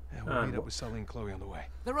out. Yeah, we'll meet up with Sully and Chloe on the way.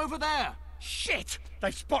 They're over there! Shit!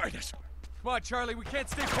 They spotted us! Come on, Charlie. We can't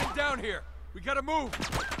stay pinned down here. We got to move.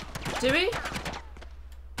 Do we?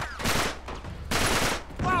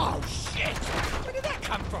 Oh, shit! Where did that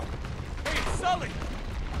come from? Hey, it's Sully.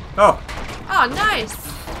 Oh! Oh, nice!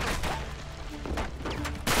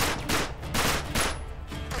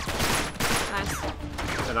 Nice.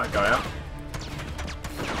 Send that guy out.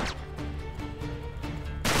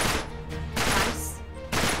 Nice.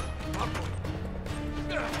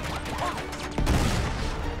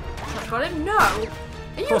 That got him? No! Are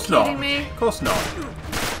you Of course kidding not. me? Of course not.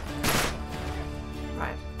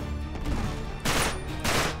 Right.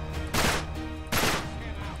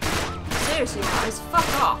 Seriously, guys,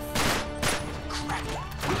 fuck off.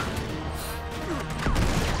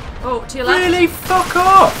 Oh, to your left. Really? Fuck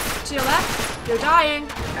off! To your left. You're dying.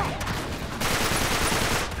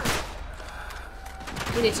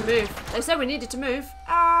 We need to move. They said we needed to move.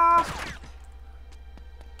 Ah!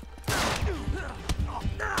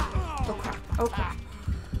 Oh crap. Oh crap.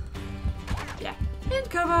 Yeah. In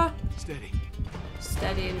cover. Steady.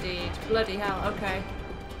 Steady indeed. Bloody hell. Okay.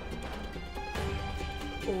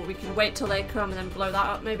 Or we can wait till they come and then blow that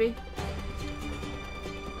up maybe.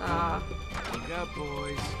 Ah. Look out,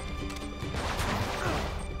 boys.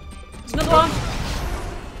 There's another one.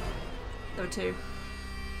 There were two.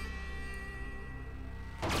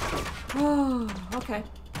 Oh, okay.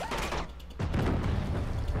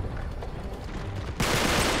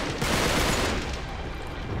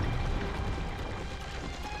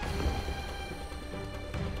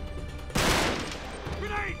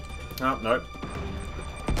 Oh, no.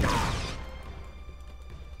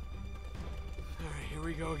 Alright, here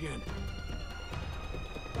we go again.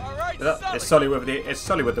 Alright, It's Sully with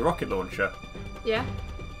the rocket launcher. Yeah.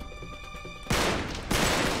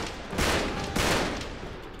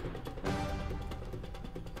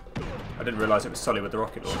 I didn't realise it was Sully with the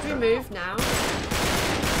rocket launcher. Should we move now?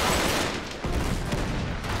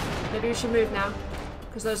 Maybe we should move now.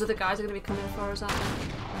 Because those other guys are going to be coming for us, aren't they?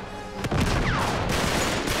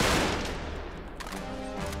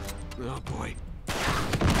 Oh boy.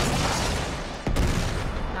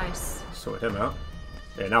 Nice. Sorted him out.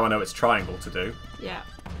 Yeah, now I know it's triangle to do. Yeah.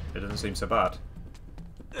 It doesn't seem so bad.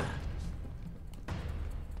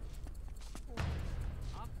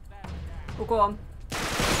 Well, go on.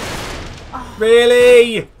 Oh.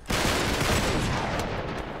 Really?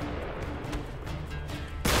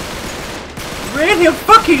 Really? I'm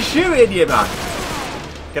fucking shooting you, man!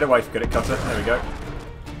 Get away from it, Cutter. There we go.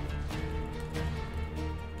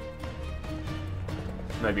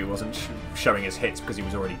 Maybe he wasn't showing his hits because he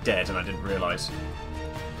was already dead and I didn't realise.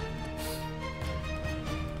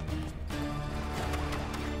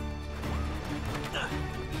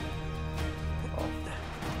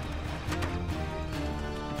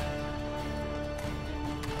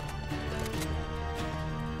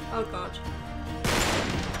 Oh god.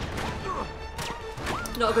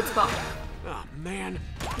 Not a good spot. Oh man.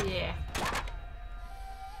 Yeah.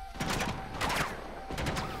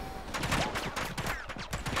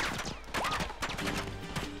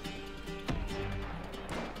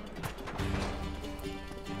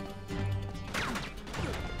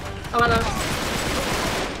 Oh, hello.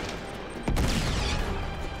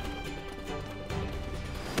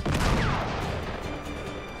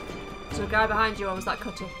 Is there a guy behind you or was that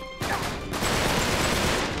Cutter?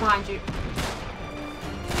 Behind you.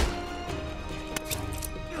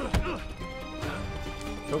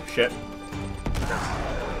 Oh shit.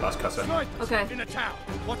 That's Cutter. Okay. In the town.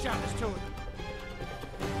 Watch out, there's two of them.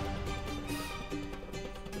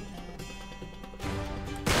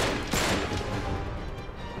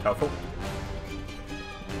 Helpful.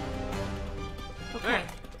 Okay.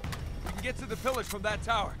 We can get to the pillars from that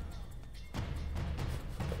tower.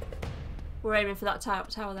 We're aiming for that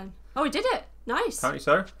tower then. Oh, we did it! Nice! Apparently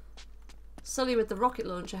so. Sully with the rocket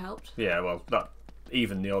launcher helped. Yeah, well, that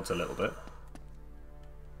evened the odds a little bit.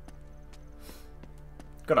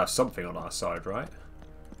 Gotta have something on our side, right?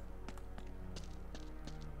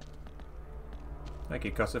 Thank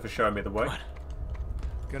you, Cutter, for showing me the way.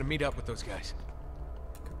 Gotta meet up with those guys.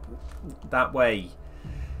 That way.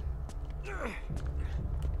 You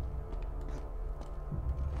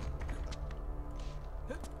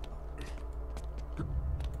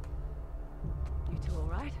two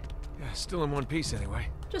alright? Yeah, still in one piece anyway.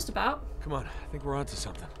 Just about. Come on, I think we're onto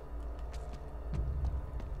something.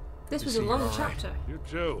 This You was see a you're long all right. chapter. You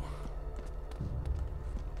too.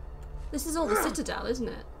 This is all the Citadel, isn't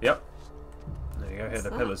it? Yep. There you go, here are What's the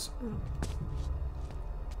that? pillars. Oh.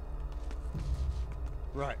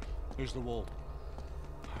 Right, here's the wall.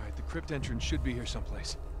 Alright, the crypt entrance should be here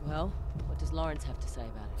someplace. Well, what does Lawrence have to say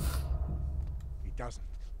about it? He doesn't.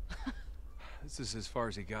 This is as far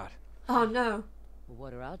as he got. Oh no. Well,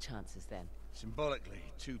 what are our chances then? Symbolically,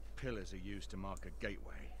 2 pillars are used to mark a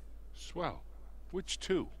gateway. Swell. Which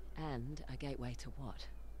two? And a gateway to what?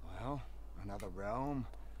 Well, another realm,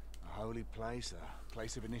 a holy place, a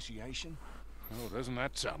place of initiation. Oh, doesn't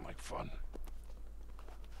that sound like fun?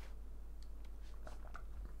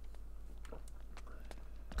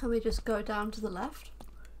 Can we just go down to the left?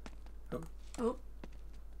 Oh. Oh.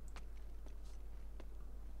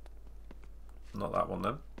 Not that one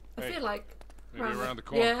then. I Hey, feel like... maybe around the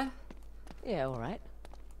corner. Yeah. Yeah, alright.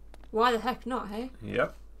 Why the heck not, hey?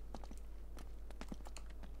 Yep.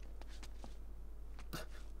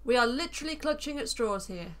 We are literally clutching at straws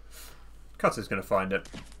here. Cutter's gonna find it.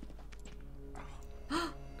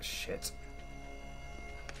 Shit.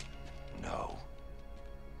 No.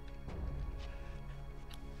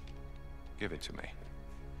 Give it to me.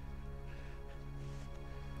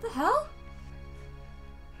 The hell?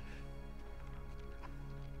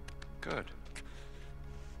 Good.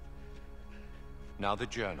 Now the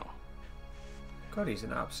journal. God, he's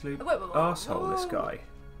an absolute Wait, arsehole, this guy.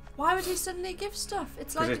 Why would he suddenly give stuff?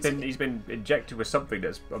 It's like Because he's been injected with something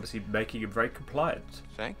that's obviously making him very compliant.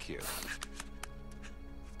 Thank you.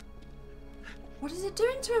 What is it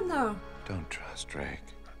doing to him though? Don't trust Drake.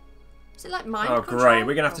 Is it like mind Oh control? great,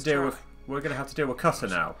 we're gonna have to deal with Cutter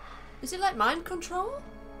now. Is it like mind control?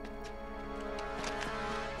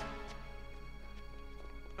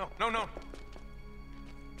 No.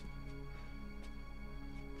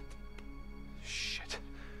 Shit.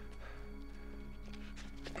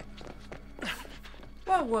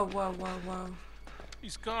 Whoa.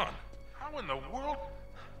 He's gone. How in the world?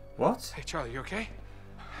 What? Hey, Charlie, you okay?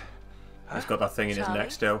 He's got that thing in his Charlie?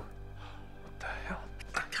 neck still. What the hell?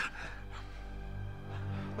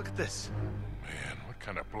 Look at this. Man, what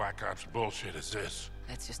kind of Black Ops bullshit is this?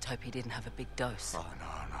 Let's just hope he didn't have a big dose. Oh, no.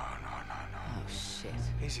 Oh, shit.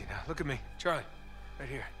 Easy now. Look at me. Charlie, right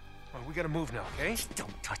here. Well, we gotta move now, okay?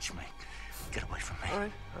 Don't touch me. Get away from me. All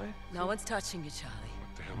right. No one's touching you, Charlie.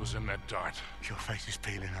 What the hell was in that dart? Your face is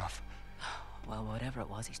peeling off. Well, whatever it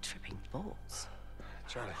was, he's tripping balls.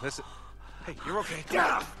 Charlie, listen. Hey, you're okay.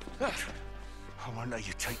 I won't let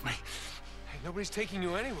you take me. Hey, nobody's taking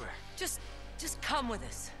you anywhere. Just come with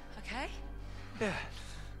us, okay? Yeah.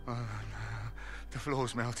 Oh, no. The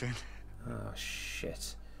floor's melting. Oh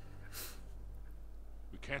shit.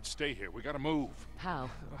 We can't stay here. We gotta move. How?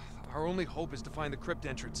 Our only hope is to find the crypt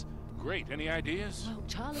entrance. Great. Any ideas? Well,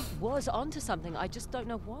 Charlie was onto something. I just don't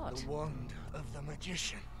know what. The wand of the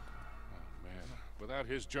magician. Man, without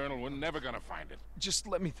his journal, we're never gonna find it. Just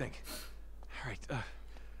let me think. All right,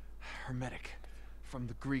 hermetic. From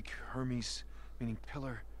the Greek, Hermes, meaning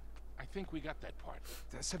pillar. I think we got that part.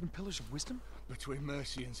 The 7 pillars of wisdom? Between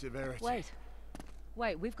mercy and severity.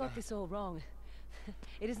 Wait, we've got this all wrong.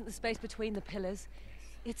 It isn't the space between the pillars.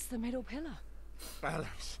 It's the middle pillar.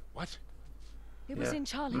 Balance. What? It was in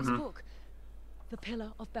Charlie's book. The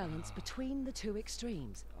pillar of balance between the two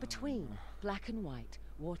extremes. Between black and white,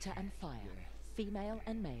 water and fire, female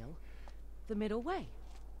and male. The middle way.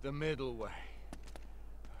 The middle way.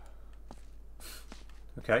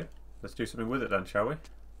 Okay, let's do something with it then, shall we?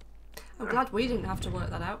 I'm glad we didn't have to work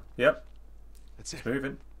that out. Yep, That's it.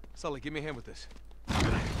 moving. Sully, give me a hand with this.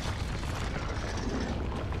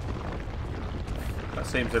 That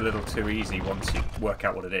seems a little too easy once you work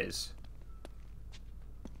out what it is.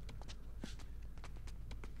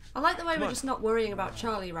 I like the way we're just not worrying about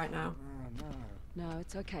Charlie right now. No,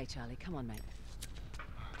 it's okay, Charlie. Come on, mate.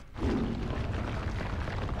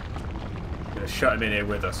 Gonna shut him in here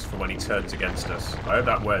with us for when he turns against us. I hope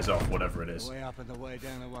that wears off, whatever it is. The way up and the way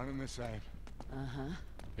down are one and the same. Uh-huh.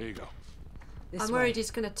 Here you go. This I'm way. worried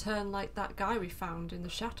he's going to turn like that guy we found in the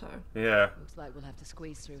chateau. Yeah, Looks like we'll have to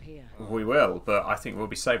squeeze through here. we will, but I think we'll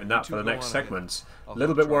be saving that for the Go next on ahead. segment. I'll A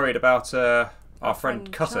little help bit Charlie. worried about our friend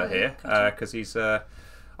friend Cutter Charlie, here, Cutter. because he's...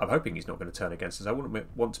 I'm hoping he's not going to turn against us. I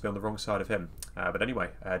wouldn't want to be on the wrong side of him. But anyway,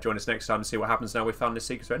 join us next time to see what happens now we've found this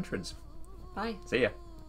secret entrance. Bye. See ya.